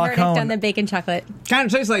 what is the verdict Buckhone. on the bacon chocolate? Kind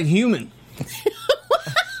of tastes like human.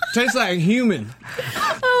 Tastes like human.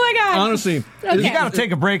 Oh my God. Honestly. Okay. You got to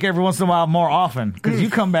take a break every once in a while more often because you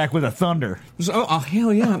come back with a thunder. Oh,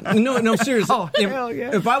 hell yeah. No, seriously. Oh, hell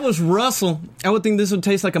yeah. If I was Russell, I would think this would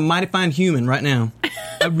taste like a mighty fine human right now.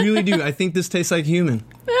 I really do. I think this tastes like human.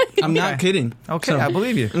 I'm not kidding. Okay, I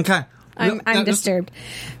believe you. Okay. I'm disturbed.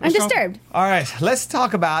 I'm disturbed. All right, let's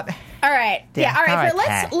talk about... All right. Yeah, all right.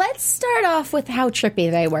 Okay. But let's start off with how trippy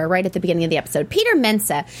they were right at the beginning of the episode. Peter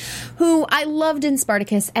Mensa, who I loved in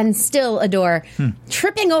Spartacus and still adore,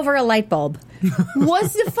 tripping over a light bulb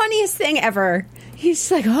was the funniest thing ever. He's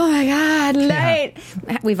just like, oh my God, light.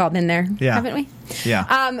 Yeah. We've all been there, haven't we?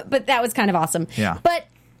 Yeah. But that was kind of awesome. Yeah. But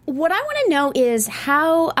what I want to know is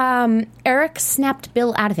how Eric snapped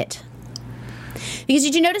Bill out of it. Because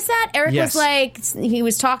did you notice that? Eric was like, he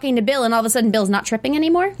was talking to Bill and all of a sudden Bill's not tripping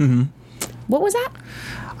anymore? Mm-hmm. What was that?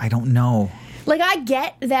 I don't know. Like, I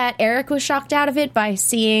get that Eric was shocked out of it by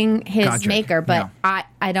seeing his maker, but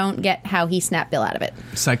I don't get how he snapped Bill out of it.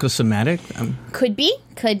 Psychosomatic? Could be.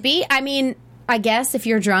 I mean, I guess if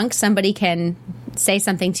you're drunk, somebody can say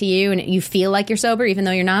something to you and you feel like you're sober even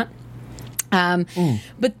though you're not.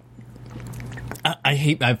 But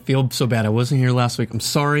I feel so bad. I wasn't here last week. I'm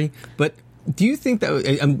sorry. But do you think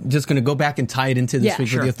that... I'm just going to go back and tie it into this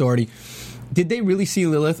week with the Authority. Did they really see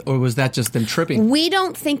Lilith, or was that just them tripping? We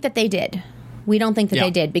don't think that they did.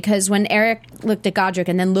 They did, because when Eric looked at Godric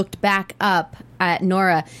and then looked back up at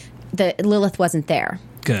Nora, the Lilith wasn't there.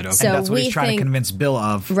 Good. Okay. So And that's what we he's trying to convince Bill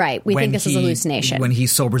of. Right. We when think this is hallucination. When he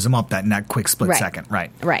sobers him up in that quick split Right. second.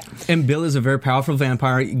 Right. Right. And Bill is a very powerful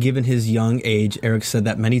vampire, given his young age. Eric said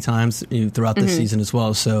that many times throughout this season as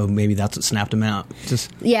well, so maybe that's what snapped him out.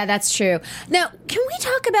 Yeah, that's true. Now, can we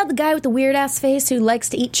talk about the guy with the weird-ass face who likes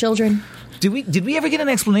to eat children? Did we ever get an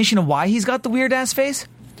explanation of why he's got the weird ass face?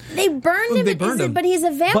 They burned him, him. but he's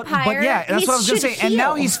a vampire. But yeah, that's what I was going to say. Heal. And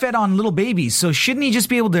now he's fed on little babies, so shouldn't he just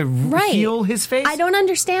be able to heal his face? I don't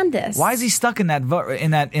understand this. Why is he stuck in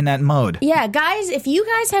that mode? Yeah, guys, if you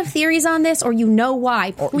guys have theories on this or you know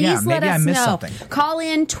why, please let us know. Something. Call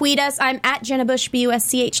in, tweet us. I'm at Jenna Bush,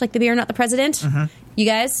 BUSCH, like the beer, not the president. Mm-hmm. You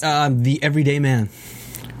guys? The everyday man.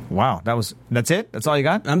 Wow, that's it? That's all you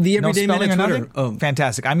got? I'm the everyday man spelling on or Twitter. nothing? Oh.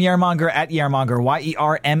 Fantastic. I'm Yermonger at Yermonger,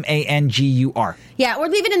 YERMANGUR. Yeah, or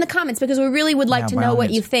leave it in the comments because we really would like to know what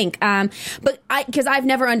you think. But because I've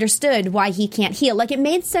never understood why he can't heal. Like, it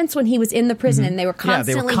made sense when he was in the prison and they were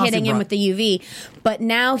constantly hitting him with the UV. But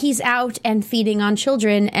now he's out and feeding on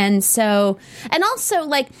children. And also,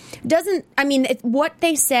 like, what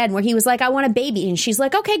they said where he was like, I want a baby. And she's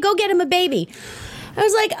like, okay, go get him a baby. I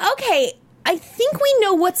was like, okay, I think we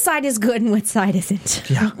know what side is good and what side isn't.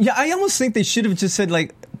 Yeah, I almost think they should have just said,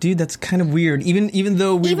 like, dude, that's kind of weird. Even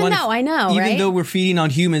though I know, right? Even though we're feeding on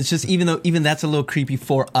humans, just even that's a little creepy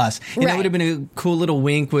for us. And that would have been a cool little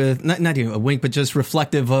wink with not even a wink, but just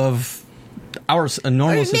reflective of a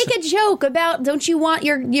normal or make a joke about, don't you want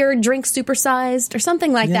your drink supersized or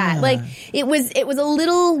something like that. Like, it was a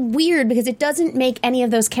little weird because it doesn't make any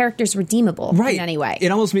of those characters redeemable in any way.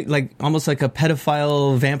 It almost like a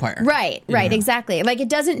pedophile vampire. Right, exactly. Like, it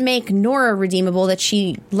doesn't make Nora redeemable that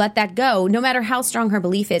she let that go, no matter how strong her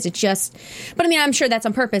belief is. It just, but I mean, I'm sure that's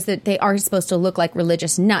on purpose, that they are supposed to look like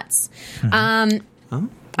religious nuts. Mm-hmm.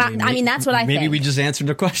 I mean, that's what I think. Maybe we just answered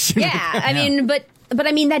the question. Yeah, I mean, but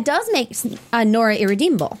I mean, that does make Nora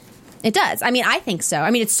irredeemable. It does. I mean, I think so. I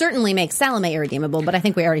mean, it certainly makes Salome irredeemable, but I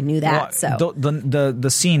think we already knew that. The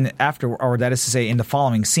scene after, or that is to say, in the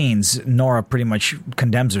following scenes, Nora pretty much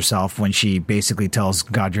condemns herself when she basically tells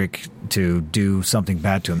Godric to do something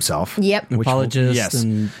bad to himself. Yep. Apologist. Yes.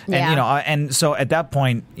 And and so at that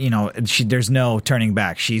point, there's no turning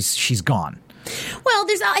back. She's gone. Well,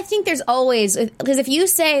 I think there's always, because if you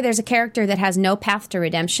say there's a character that has no path to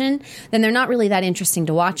redemption, then they're not really that interesting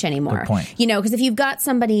to watch anymore. Good point. Because if you've got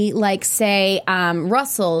somebody like, say,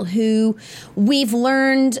 Russell, who we've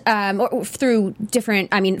learned through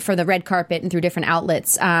different, for the red carpet and through different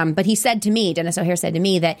outlets, but he said to me, Dennis O'Hare said to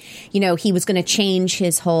me that, he was going to change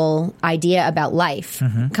his whole idea about life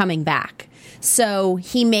coming back. So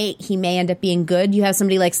he may end up being good. You have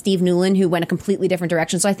somebody like Steve Newland who went a completely different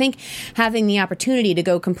direction. So I think having the opportunity to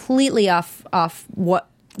go completely off what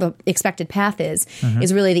the expected path is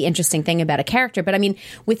really the interesting thing about a character. But I mean,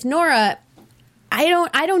 with Nora, I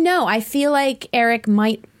don't know. I feel like Eric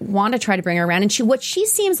might want to try to bring her around, and what she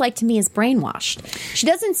seems like to me is brainwashed. She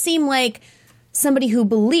doesn't seem like somebody who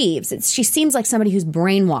believes. She seems like somebody who's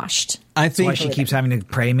brainwashed. I think that's why she keeps having to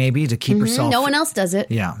pray, maybe, to keep herself. No one else does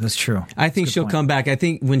it. Yeah, that's true. I think she'll come back. I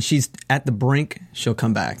think when she's at the brink, she'll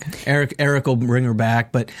come back. Eric will bring her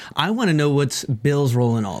back, but I want to know what's Bill's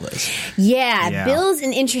role in all this. Yeah, Bill's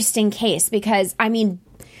an interesting case because,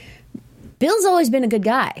 Bill's always been a good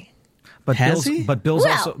guy. But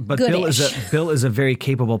Bill is a very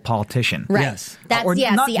capable politician. Right. Yes.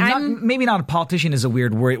 Maybe not a politician is a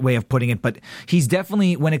weird way of putting it, but he's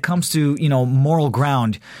definitely, when it comes to, moral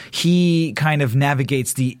ground, he kind of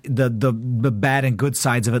navigates the bad and good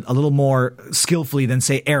sides of it a little more skillfully than,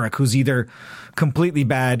 say, Eric, who's either completely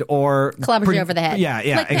bad or clubbers you over the head.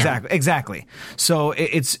 Yeah, like exactly. So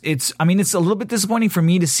it's a little bit disappointing for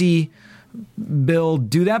me to see Bill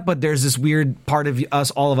do that, but there's this weird part of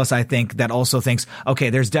all of us, I think, that also thinks, okay,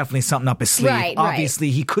 there's definitely something up his sleeve. Right,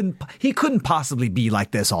 obviously, he couldn't possibly be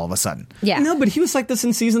like this all of a sudden. Yeah. No, but he was like this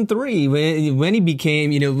in season 3 when he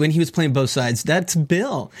became, when he was playing both sides. That's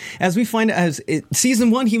Bill. As we find out,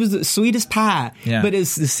 season 1, he was the sweetest pie. Yeah. But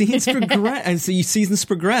as the seasons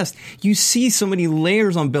progressed, you see so many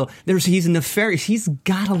layers on Bill. He's nefarious. He's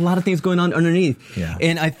got a lot of things going on underneath. Yeah.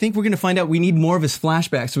 And I think we're going to find out we need more of his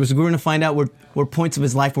flashbacks. We're going to find out where points of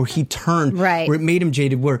his life where he turned, where it made him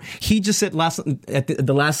jaded, where he just said at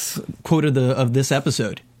the last quote of this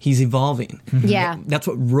episode, he's evolving. Yeah. That's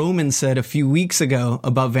what Roman said a few weeks ago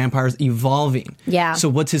about vampires evolving. Yeah. So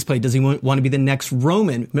what's his play? Does he want to be the next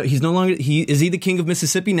Roman? He's no longer, is he the king of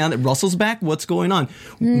Mississippi now that Russell's back? What's going on?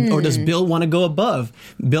 Or does Bill want to go above?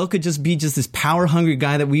 Bill could just be this power hungry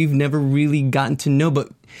guy that we've never really gotten to know, but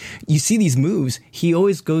you see these moves, he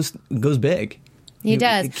always goes big. He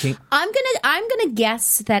does. I'm gonna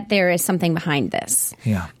guess that there is something behind this.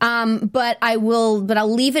 Yeah. But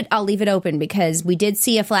I'll leave it open because we did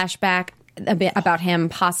see a flashback a bit about him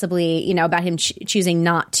possibly, about him choosing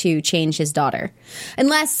not to change his daughter,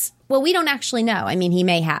 unless. Well, we don't actually know. I mean, he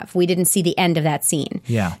may have. We didn't see the end of that scene.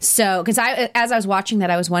 Yeah. So, because as I was watching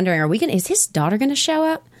that, I was wondering, is his daughter going to show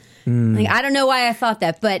up? Like, I don't know why I thought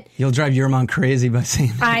that, but You'll drive your mom crazy by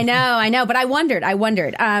saying that. I know, but I wondered.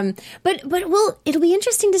 But well, it'll be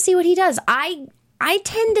interesting to see what he does. I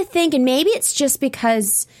tend to think, and maybe it's just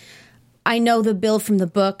because I know the Bill from the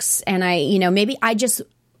books, and maybe I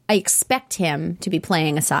expect him to be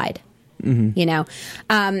playing a side,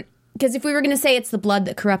 because if we were going to say it's the blood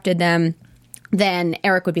that corrupted them, then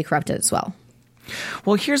Eric would be corrupted as well.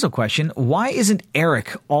 Well, here's a question. Why isn't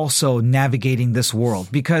Eric also navigating this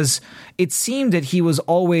world? Because it seemed that he's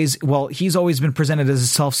always been presented as a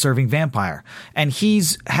self-serving vampire. And he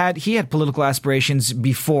had political aspirations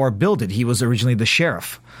before Bill did. He was originally the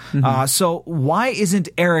sheriff. So why is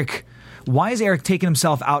Eric taking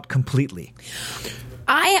himself out completely?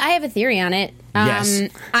 I have a theory on it. Yes.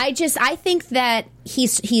 I think that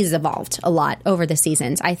he's evolved a lot over the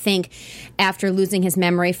seasons. I think after losing his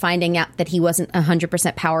memory, finding out that he wasn't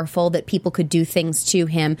 100% powerful, that people could do things to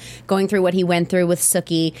him, going through what he went through with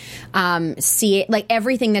Sookie,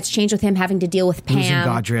 everything that's changed with him, having to deal with Pam,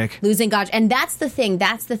 losing Godric, and that's the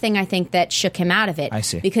thing I think that shook him out of it. I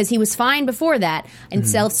see. Because he was fine before that and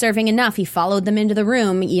self-serving enough. He followed them into the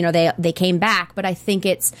room. They came back, but I think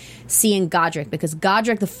it's seeing Godric, because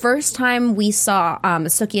Godric, the first time we saw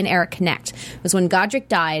Sookie and Eric connect was when Godric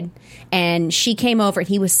died, and she came over, and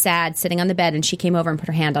he was sad sitting on the bed, and she came over and put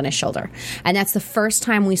her hand on his shoulder, and that's the first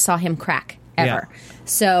time we saw him crack ever. Yeah.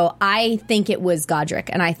 So I think it was Godric,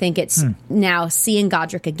 and I think it's now seeing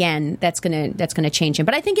Godric again that's gonna change him.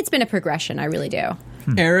 But I think it's been a progression. I really do.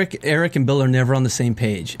 Eric and Bill are never on the same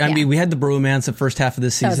page. I mean, we had the bromance the first half of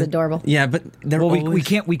this season. That was adorable. Yeah, but we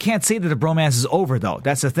can't say that the bromance is over, though.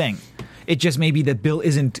 That's the thing. It just may be that Bill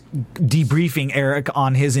isn't debriefing Eric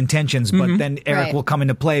on his intentions, but then Eric will come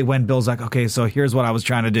into play when Bill's like, okay, so here's what I was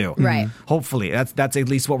trying to do. Right. Hopefully. That's at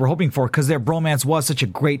least what we're hoping for, because their bromance was such a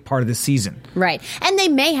great part of this season. Right. And they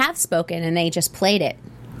may have spoken, and they just played it.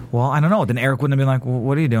 Well, I don't know. Then Eric wouldn't have been like, well,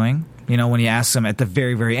 what are you doing? When he asks him at the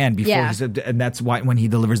very, very end, before he said, and that's why when he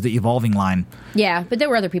delivers the evolving line. Yeah, but there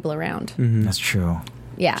were other people around. That's true.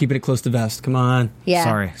 Yeah. Keeping it close to vest. Come on. Yeah.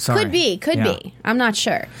 Sorry. Could be. I'm not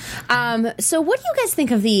sure. So what do you guys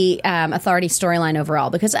think of the Authority storyline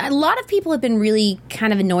overall? Because a lot of people have been really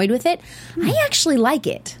kind of annoyed with it. I actually like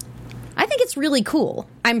it. I think it's really cool.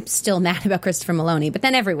 I'm still mad about Christopher Maloney, but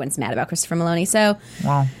then everyone's mad about Christopher Maloney, so...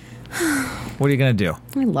 Well... What are you going to do?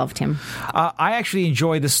 I loved him. I actually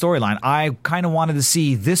enjoyed the storyline. I kind of wanted to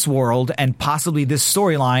see this world and possibly this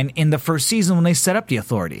storyline in the first season when they set up the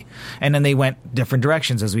Authority. And then they went different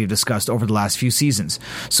directions, as we've discussed over the last few seasons.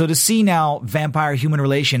 So to see now vampire-human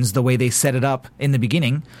relations the way they set it up in the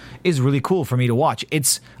beginning is really cool for me to watch.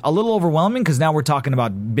 It's a little overwhelming because now we're talking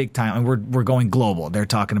about big time, and we're going global. They're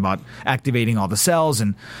talking about activating all the cells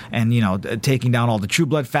and taking down all the True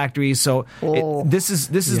Blood factories. So this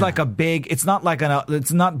is like a big. It's not like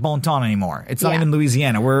it's not Bonton anymore. It's not even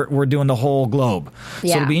Louisiana. We're doing the whole globe. So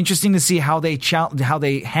it'll be interesting to see how they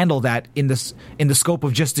handle that in the scope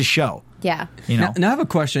of just this show. Yeah. Now I have a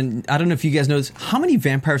question. I don't know if you guys know this. How many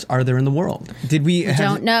vampires are there in the world?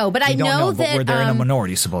 Don't know, but I know that we're there in a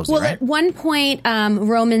minority, supposedly. Well, right? at one point,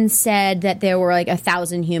 Roman said that there were like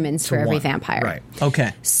 1,000 humans for every vampire. Right.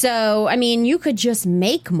 Okay. So I mean, you could just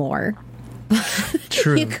make more.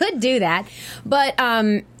 True. You could do that, but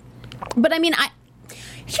I mean,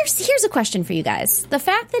 Here's a question for you guys. The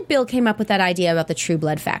fact that Bill came up with that idea about the True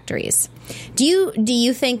Blood factories, do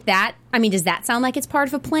you think that, I mean, does that sound like it's part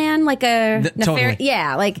of a plan? Like a totally.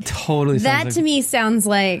 Yeah, like totally. That to me sounds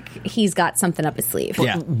like he's got something up his sleeve.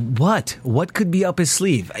 Yeah. What could be up his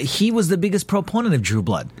sleeve? He was the biggest proponent of True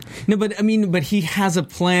Blood. No, but he has a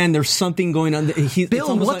plan. There's something going on.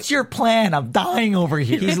 Bill, what's your plan? I'm dying over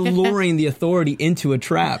here. He's luring the Authority into a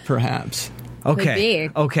trap, perhaps. Okay.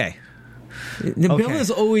 Okay. Bill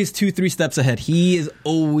is always 2-3 steps ahead. He is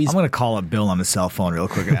always... I'm going to call up Bill on the cell phone real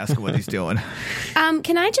quick and ask him what he's doing.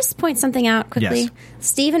 Can I just point something out quickly? Yes.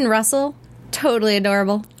 Stephen Russell, totally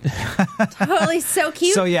adorable. Totally so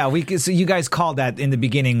cute. So you guys called that in the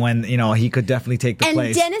beginning when, he could definitely take the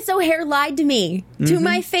place. And Dennis O'Hare lied to me, to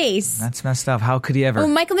my face. That's messed up. How could he ever? Well,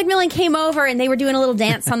 Michael McMillan came over and they were doing a little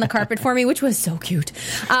dance on the carpet for me, which was so cute.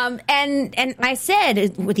 And I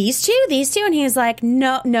said, these two? And he was like,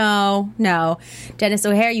 no. Dennis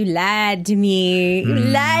O'Hare, you lied to me. You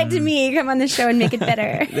lied to me. Come on the show and make it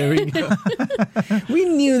better. There we go. We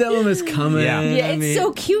knew that one was coming. Yeah, it's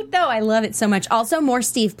so cute, though. I love it so much. Also, more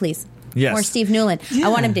Steve, please. Yes. More Steve Newland. Yeah. I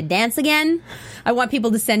want him to dance again. I want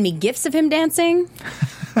people to send me gifs of him dancing.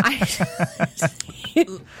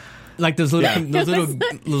 Like those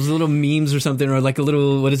little memes or something, or like a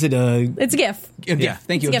little, what is it? It's a GIF. A GIF.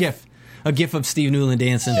 Thank you. A GIF. A GIF of Steve Newland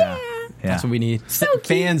dancing. Yeah. That's what we need. So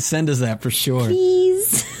Fans send us that for sure.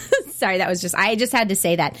 Please. Sorry, I just had to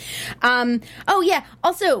say that. Oh, yeah.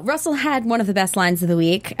 Also, Russell had one of the best lines of the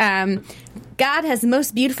week. God has the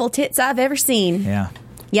most beautiful tits I've ever seen. Yeah.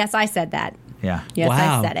 Yes, I said that. Yeah. Yes,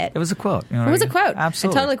 Wow. I said it. It was a quote. You know It what was I a mean? quote.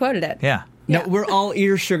 Absolutely. I totally quoted it. Yeah. No, we're all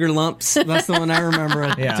ear sugar lumps. That's the one I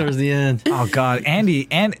remember Yeah. towards the end. Oh God,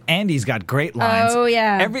 Andy's got great lines. Oh,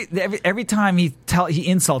 yeah. Every time he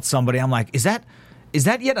insults somebody, I'm like, is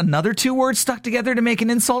that yet another 2 words stuck together to make an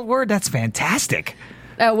insult word? That's fantastic.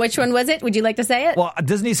 Oh, which one was it? Would you like to say it? Well,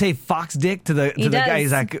 doesn't he say fox dick to the He guy? does.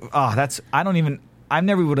 He's like, oh, I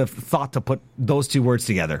never would have thought to put those 2 words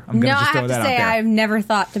together. I'm no, gonna I just throw have to that say out there. I've never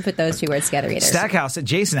thought to put those 2 words together either. Stackhouse,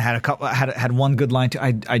 Jason had one good line too.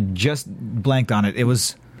 I just blanked on it. It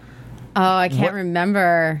was Oh, I can't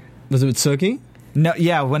remember. Was it with Sookie? no,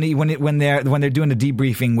 yeah. When they're doing the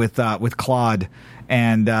debriefing with Claude,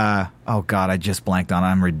 and oh God, I just blanked on it.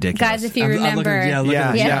 I'm ridiculous. Guys, if you I'm looking- remember. yeah, look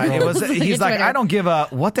at yeah, it. it was. Look at He's like, Twitter. I don't give a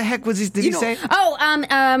what the heck was he? Did he say?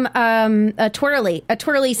 a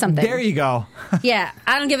twirly something. There you go. Yeah,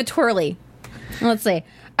 I don't give a twirly. Let's see.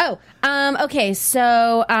 Oh, okay.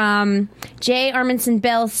 So, Jay Arminson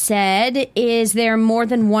Bell said, "Is there more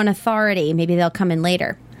than one authority? Maybe they'll come in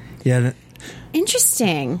later." Yeah.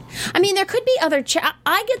 Interesting. I mean, there could be other.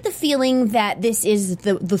 I get the feeling that this is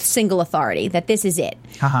the single authority. That this is it,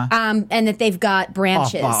 and that they've got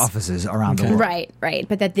branches, Offices around the world. right.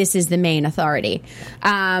 But that this is the main authority.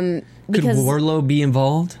 Could Because Warlow be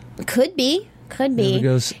involved? could be. There it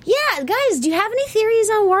goes. Yeah, guys, do you have any theories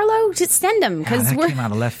on Warlow? Just send them God, because that we're came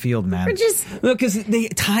out of left field, man. we're just. Look, because they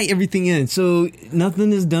tie everything in, so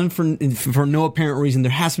nothing is done for no apparent reason.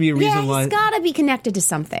 There has to be a reason Yeah, why. he's got to be connected to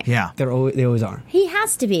something. Yeah. They always are. He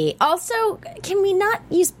has to be. Also, can we not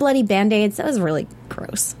use bloody Band-Aids? That was really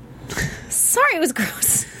gross. Sorry, it was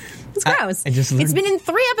gross. It's gross. I just it's learned- been in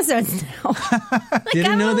 3 episodes now.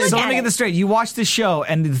 Didn't know that. So let me get this straight. You watch the show,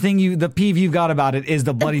 and the peeve you've got about it is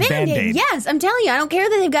the bloody Band-Aid. Yes, I'm telling you, I don't care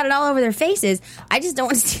that they've got it all over their faces. I just don't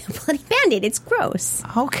want to see a bloody Band-Aid. It's gross.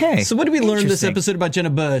 Okay. So what did we learn this Interesting. episode about Jenna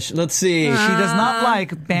Bush? Let's see. She does not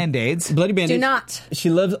like Band-Aids. Bloody Bandit. Do not. She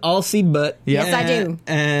loves all seed butt. Yes, I do.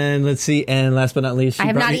 And let's see. And last but not least, she I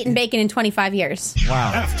have brought not me- eaten bacon in 25 years.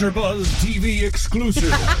 Wow. AfterBuzz TV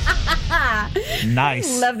exclusive.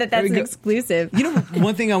 Nice. Love that that's an go. exclusive. You know,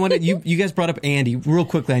 one thing I wanted you guys brought up Andy real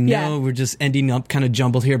quickly. I know Yeah. we're just ending up kind of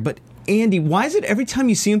jumbled here, but Andy, why is it every time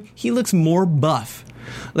you see him, he looks more buff?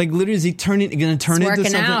 Like literally, is he going to turn It's into working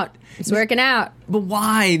something? out. It's working out. But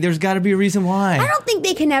why? There's got to be a reason why. I don't think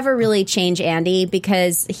they can ever really change Andy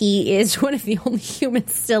because he is one of the only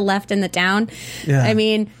humans still left in the town. Yeah. I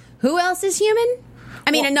mean, who else is human?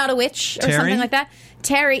 I mean, and not a witch or Terry? something like that.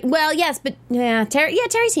 Terry. Well, yes, but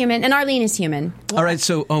Terry's human, and Arlene is human. All right,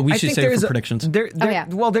 so we should say it for predictions. yeah.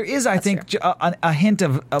 Well, there is, I think, true. a hint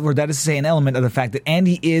of, or that is to say, an element of the fact that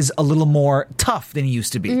Andy is a little more tough than he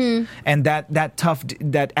used to be, and that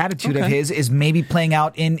attitude of Okay. his is maybe playing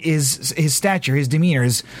out in his stature, his demeanor,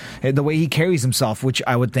 the way he carries himself, which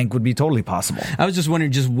I would think would be totally possible. I was just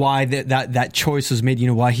wondering just why that choice was made,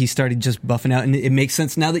 why he started just buffing out. And it makes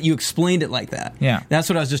sense now that you explained it like that. Yeah. That's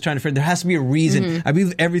what I was just trying to figure. There has to be a reason. I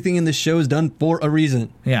believe everything in this show is done for a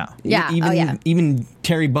reason. Yeah, Yeah. Even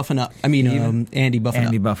Terry buffing up. I mean, Andy buffing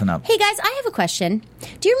Andy up. buffing up. Hey guys, I have a question.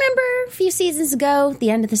 Do you remember a few seasons ago, the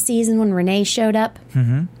end of the season when Renee showed up?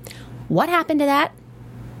 Mm-hmm. What happened to that?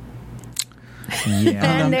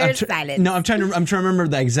 Yeah, And there's silence. No, I'm trying to remember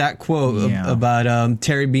the exact quote Yeah. about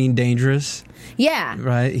Terry being dangerous. Yeah.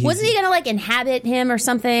 Right, he's- Wasn't he going to inhabit him or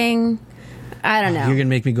something? I don't know. You're gonna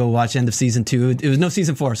make me go watch end of season 2. It was no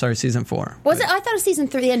season 4. Sorry, season 4. Was it? I thought it was season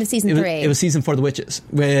 3, the end of season 3. It was season 4, The Witches,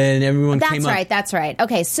 when everyone came up. That's right.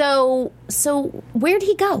 Okay, so where'd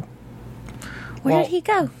he go? Where Well, did he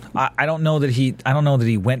go? I don't know that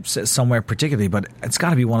he went somewhere particularly, but it's got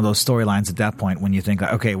to be one of those storylines at that point when you think,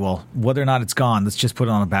 okay, well, whether or not it's gone, let's just put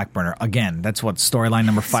it on a back burner. Again, that's what storyline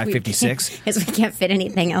number 556. Because we can't fit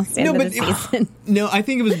anything else into the season. No, I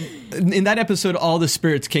think it was in that episode. All the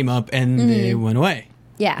spirits came up and they went away.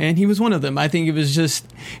 Yeah. And he was one of them. I think it was just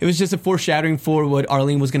a foreshadowing for what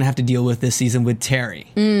Arlene was going to have to deal with this season with Terry.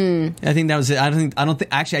 I think that was it.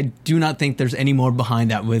 I do not think there's any more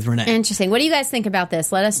behind that with Renee. Interesting. What do you guys think about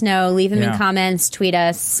this? Let us know. Leave them Yeah. in comments. Tweet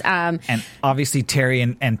us. And obviously Terry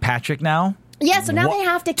and Patrick now. Yeah, so now they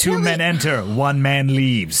have to kill Two men enter, one man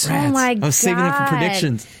leaves. Oh my god! I was saving it for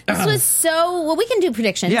predictions. This was so. Well, we can do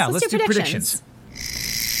predictions. Yeah, let's do predictions.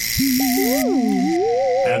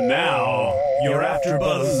 And now, your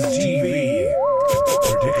AfterBuzz TV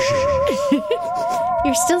prediction.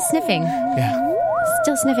 You're still sniffing. Yeah.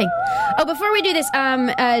 Still sniffing. Oh, before we do this,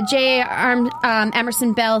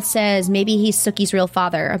 Emerson Bell says maybe he's Sookie's real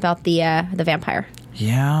father about the vampire.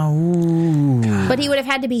 Yeah. Ooh. But he would have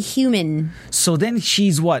had to be human. So then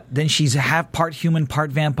she's what? Then she's half part human,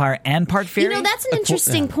 part vampire, and part fairy? You know, that's an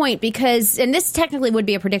interesting point because, and this technically would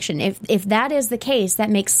be a prediction. If that is the case, that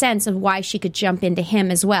makes sense of why she could jump into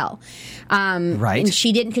him as well. Right. And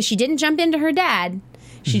she didn't, because she didn't jump into her dad.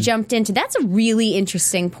 She jumped into, that's a really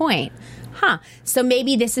interesting point. Huh. So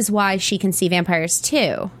maybe this is why she can see vampires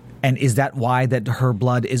too. And is that why that her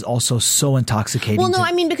blood is also so intoxicating? Well, no,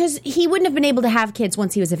 I mean, because he wouldn't have been able to have kids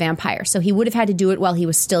once he was a vampire. So he would have had to do it while he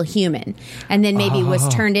was still human. And then maybe was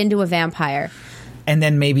turned into a vampire. And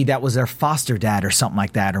then maybe that was their foster dad or something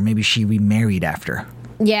like that. Or maybe she remarried after.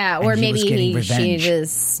 Yeah, or And he was getting maybe she revenge.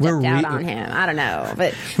 just stepped out on him. I don't know.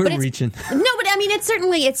 But We're it's, reaching. No, but I mean, it's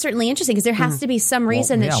certainly interesting because there has to be some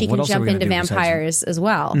reason that yeah, she what can else are jump we gonna into do besides- vampires as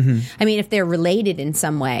well. I mean, if they're related in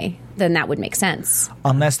some way, then that would make sense.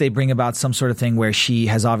 Unless they bring about some sort of thing where she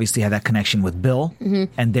has obviously had that connection with Bill,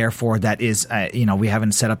 and therefore that is, we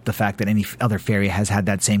haven't set up the fact that any other fairy has had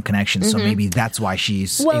that same connection. So maybe that's why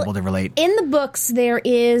she's able to relate. In the books, there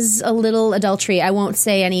is a little adultery. I won't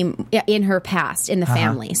say any in her past in the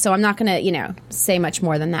family, so I'm not going to say much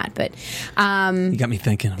more than that. But You got me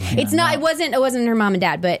thinking. it's not. It wasn't her mom and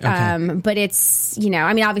dad, but but it's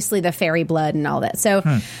I mean, obviously the fairy blood and all that. So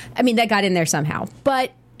I mean, that got in there somehow.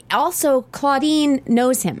 But also, Claudine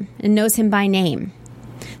knows him and knows him by name.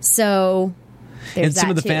 So there's And some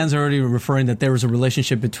of the too. fans are already referring that there was a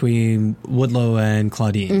relationship between Woodlow and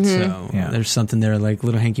Claudine. So there's something there, like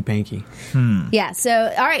little hanky-panky. Yeah.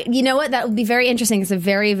 So, all right. You know what? That would be very interesting. It's a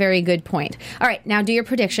very, very good point. All right. Now do your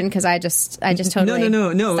prediction because I just totally.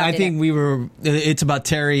 No. I studied think it. it's about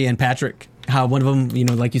Terry and Patrick. How one of them,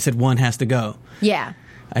 like you said, one has to go. Yeah.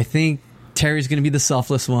 I think Terry's going to be the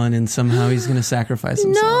selfless one, and somehow he's going to sacrifice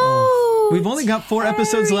himself. No. We've only got 4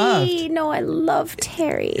 episodes left. No, I love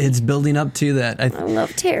Terry. It's building up to that. I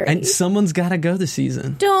love Terry. And someone's got to go this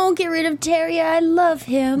season. Don't get rid of Terry. I love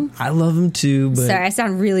him. I love him too, but Sorry, I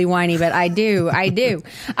sound really whiny, but I do.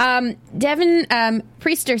 Devin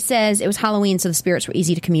Priester says it was Halloween, so the spirits were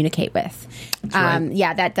easy to communicate with. right.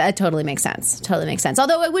 Yeah, that totally makes sense. Totally makes sense.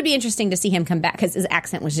 Although it would be interesting to see him come back because his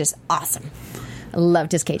accent was just awesome. I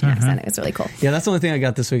loved his Cajun accent. It was really cool. yeah, that's the only thing I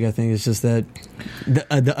got this week. I think is just that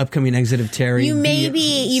the upcoming exit of Terry. You may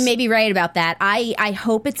be right about that. I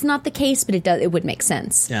hope it's not the case, but it would make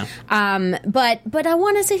sense. Yeah. But I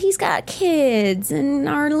want to say he's got kids and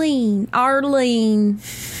Arlene. I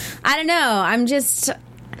don't know.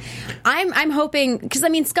 I'm hoping because I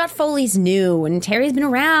mean Scott Foley's new and Terry's been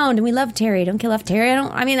around and we love Terry. Don't kill off Terry.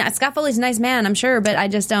 Scott Foley's a nice man, I'm sure, but I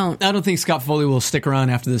just don't. I don't think Scott Foley will stick around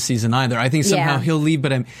after this season either. I think somehow he'll leave,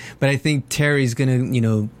 but I think Terry's going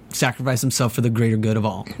to sacrifice himself for the greater good of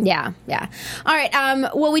all. Yeah. All right.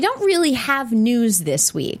 Well, we don't really have news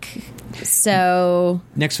this week, so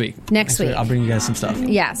Next week, I'll bring you guys some stuff.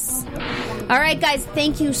 yes. All right, guys,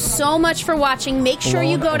 thank you so much for watching. Make sure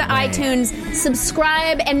you go to iTunes,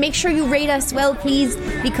 subscribe, and make sure you rate us well, please,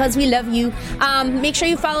 because we love you. Make sure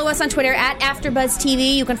you follow us on Twitter at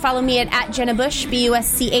AfterBuzzTV. You can follow me at Jenna Bush,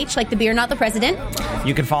 BUSCH, like the beer, not the president.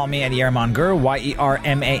 You can follow me at Yerman Gur,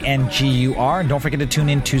 YERMANGUR. And don't forget to tune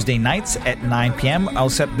in Tuesday nights at 9 p.m.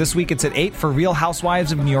 Except this week it's at 8 for Real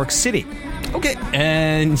Housewives of New York City. Okay.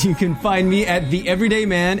 And you can find me at The Everyday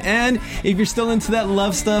Man. And if you're still into that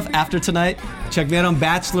love stuff after tonight, check me out on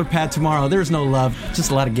Bachelor Pad tomorrow. There's no love,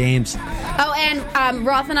 just a lot of games. Oh, and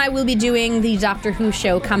Roth and I will be doing the Doctor Who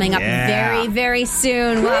show coming up very, very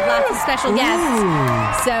soon. We'll have lots of special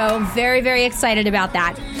guests. So very, very excited about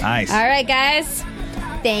that. Nice. All right, guys.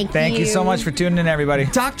 Thank you. Thank you so much for tuning in, everybody.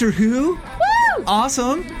 Doctor Who? Woo!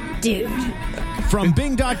 Awesome. Dude. From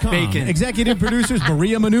Bing.com, Bacon. executive producers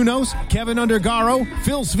Maria Menounos, Kevin Undergaro,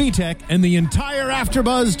 Phil Svitek, and the entire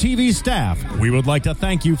AfterBuzz TV staff, we would like to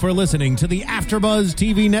thank you for listening to the AfterBuzz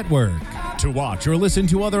TV network. To watch or listen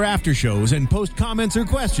to other after shows and post comments or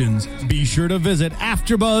questions, be sure to visit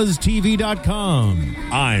AfterBuzzTV.com.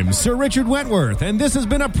 I'm Sir Richard Wentworth, and this has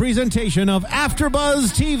been a presentation of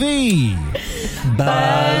AfterBuzz TV.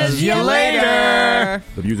 Buzz you later.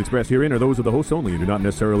 The views expressed herein are those of the hosts only and do not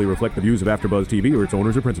necessarily reflect the views of AfterBuzz TV or its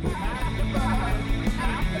owners or principals.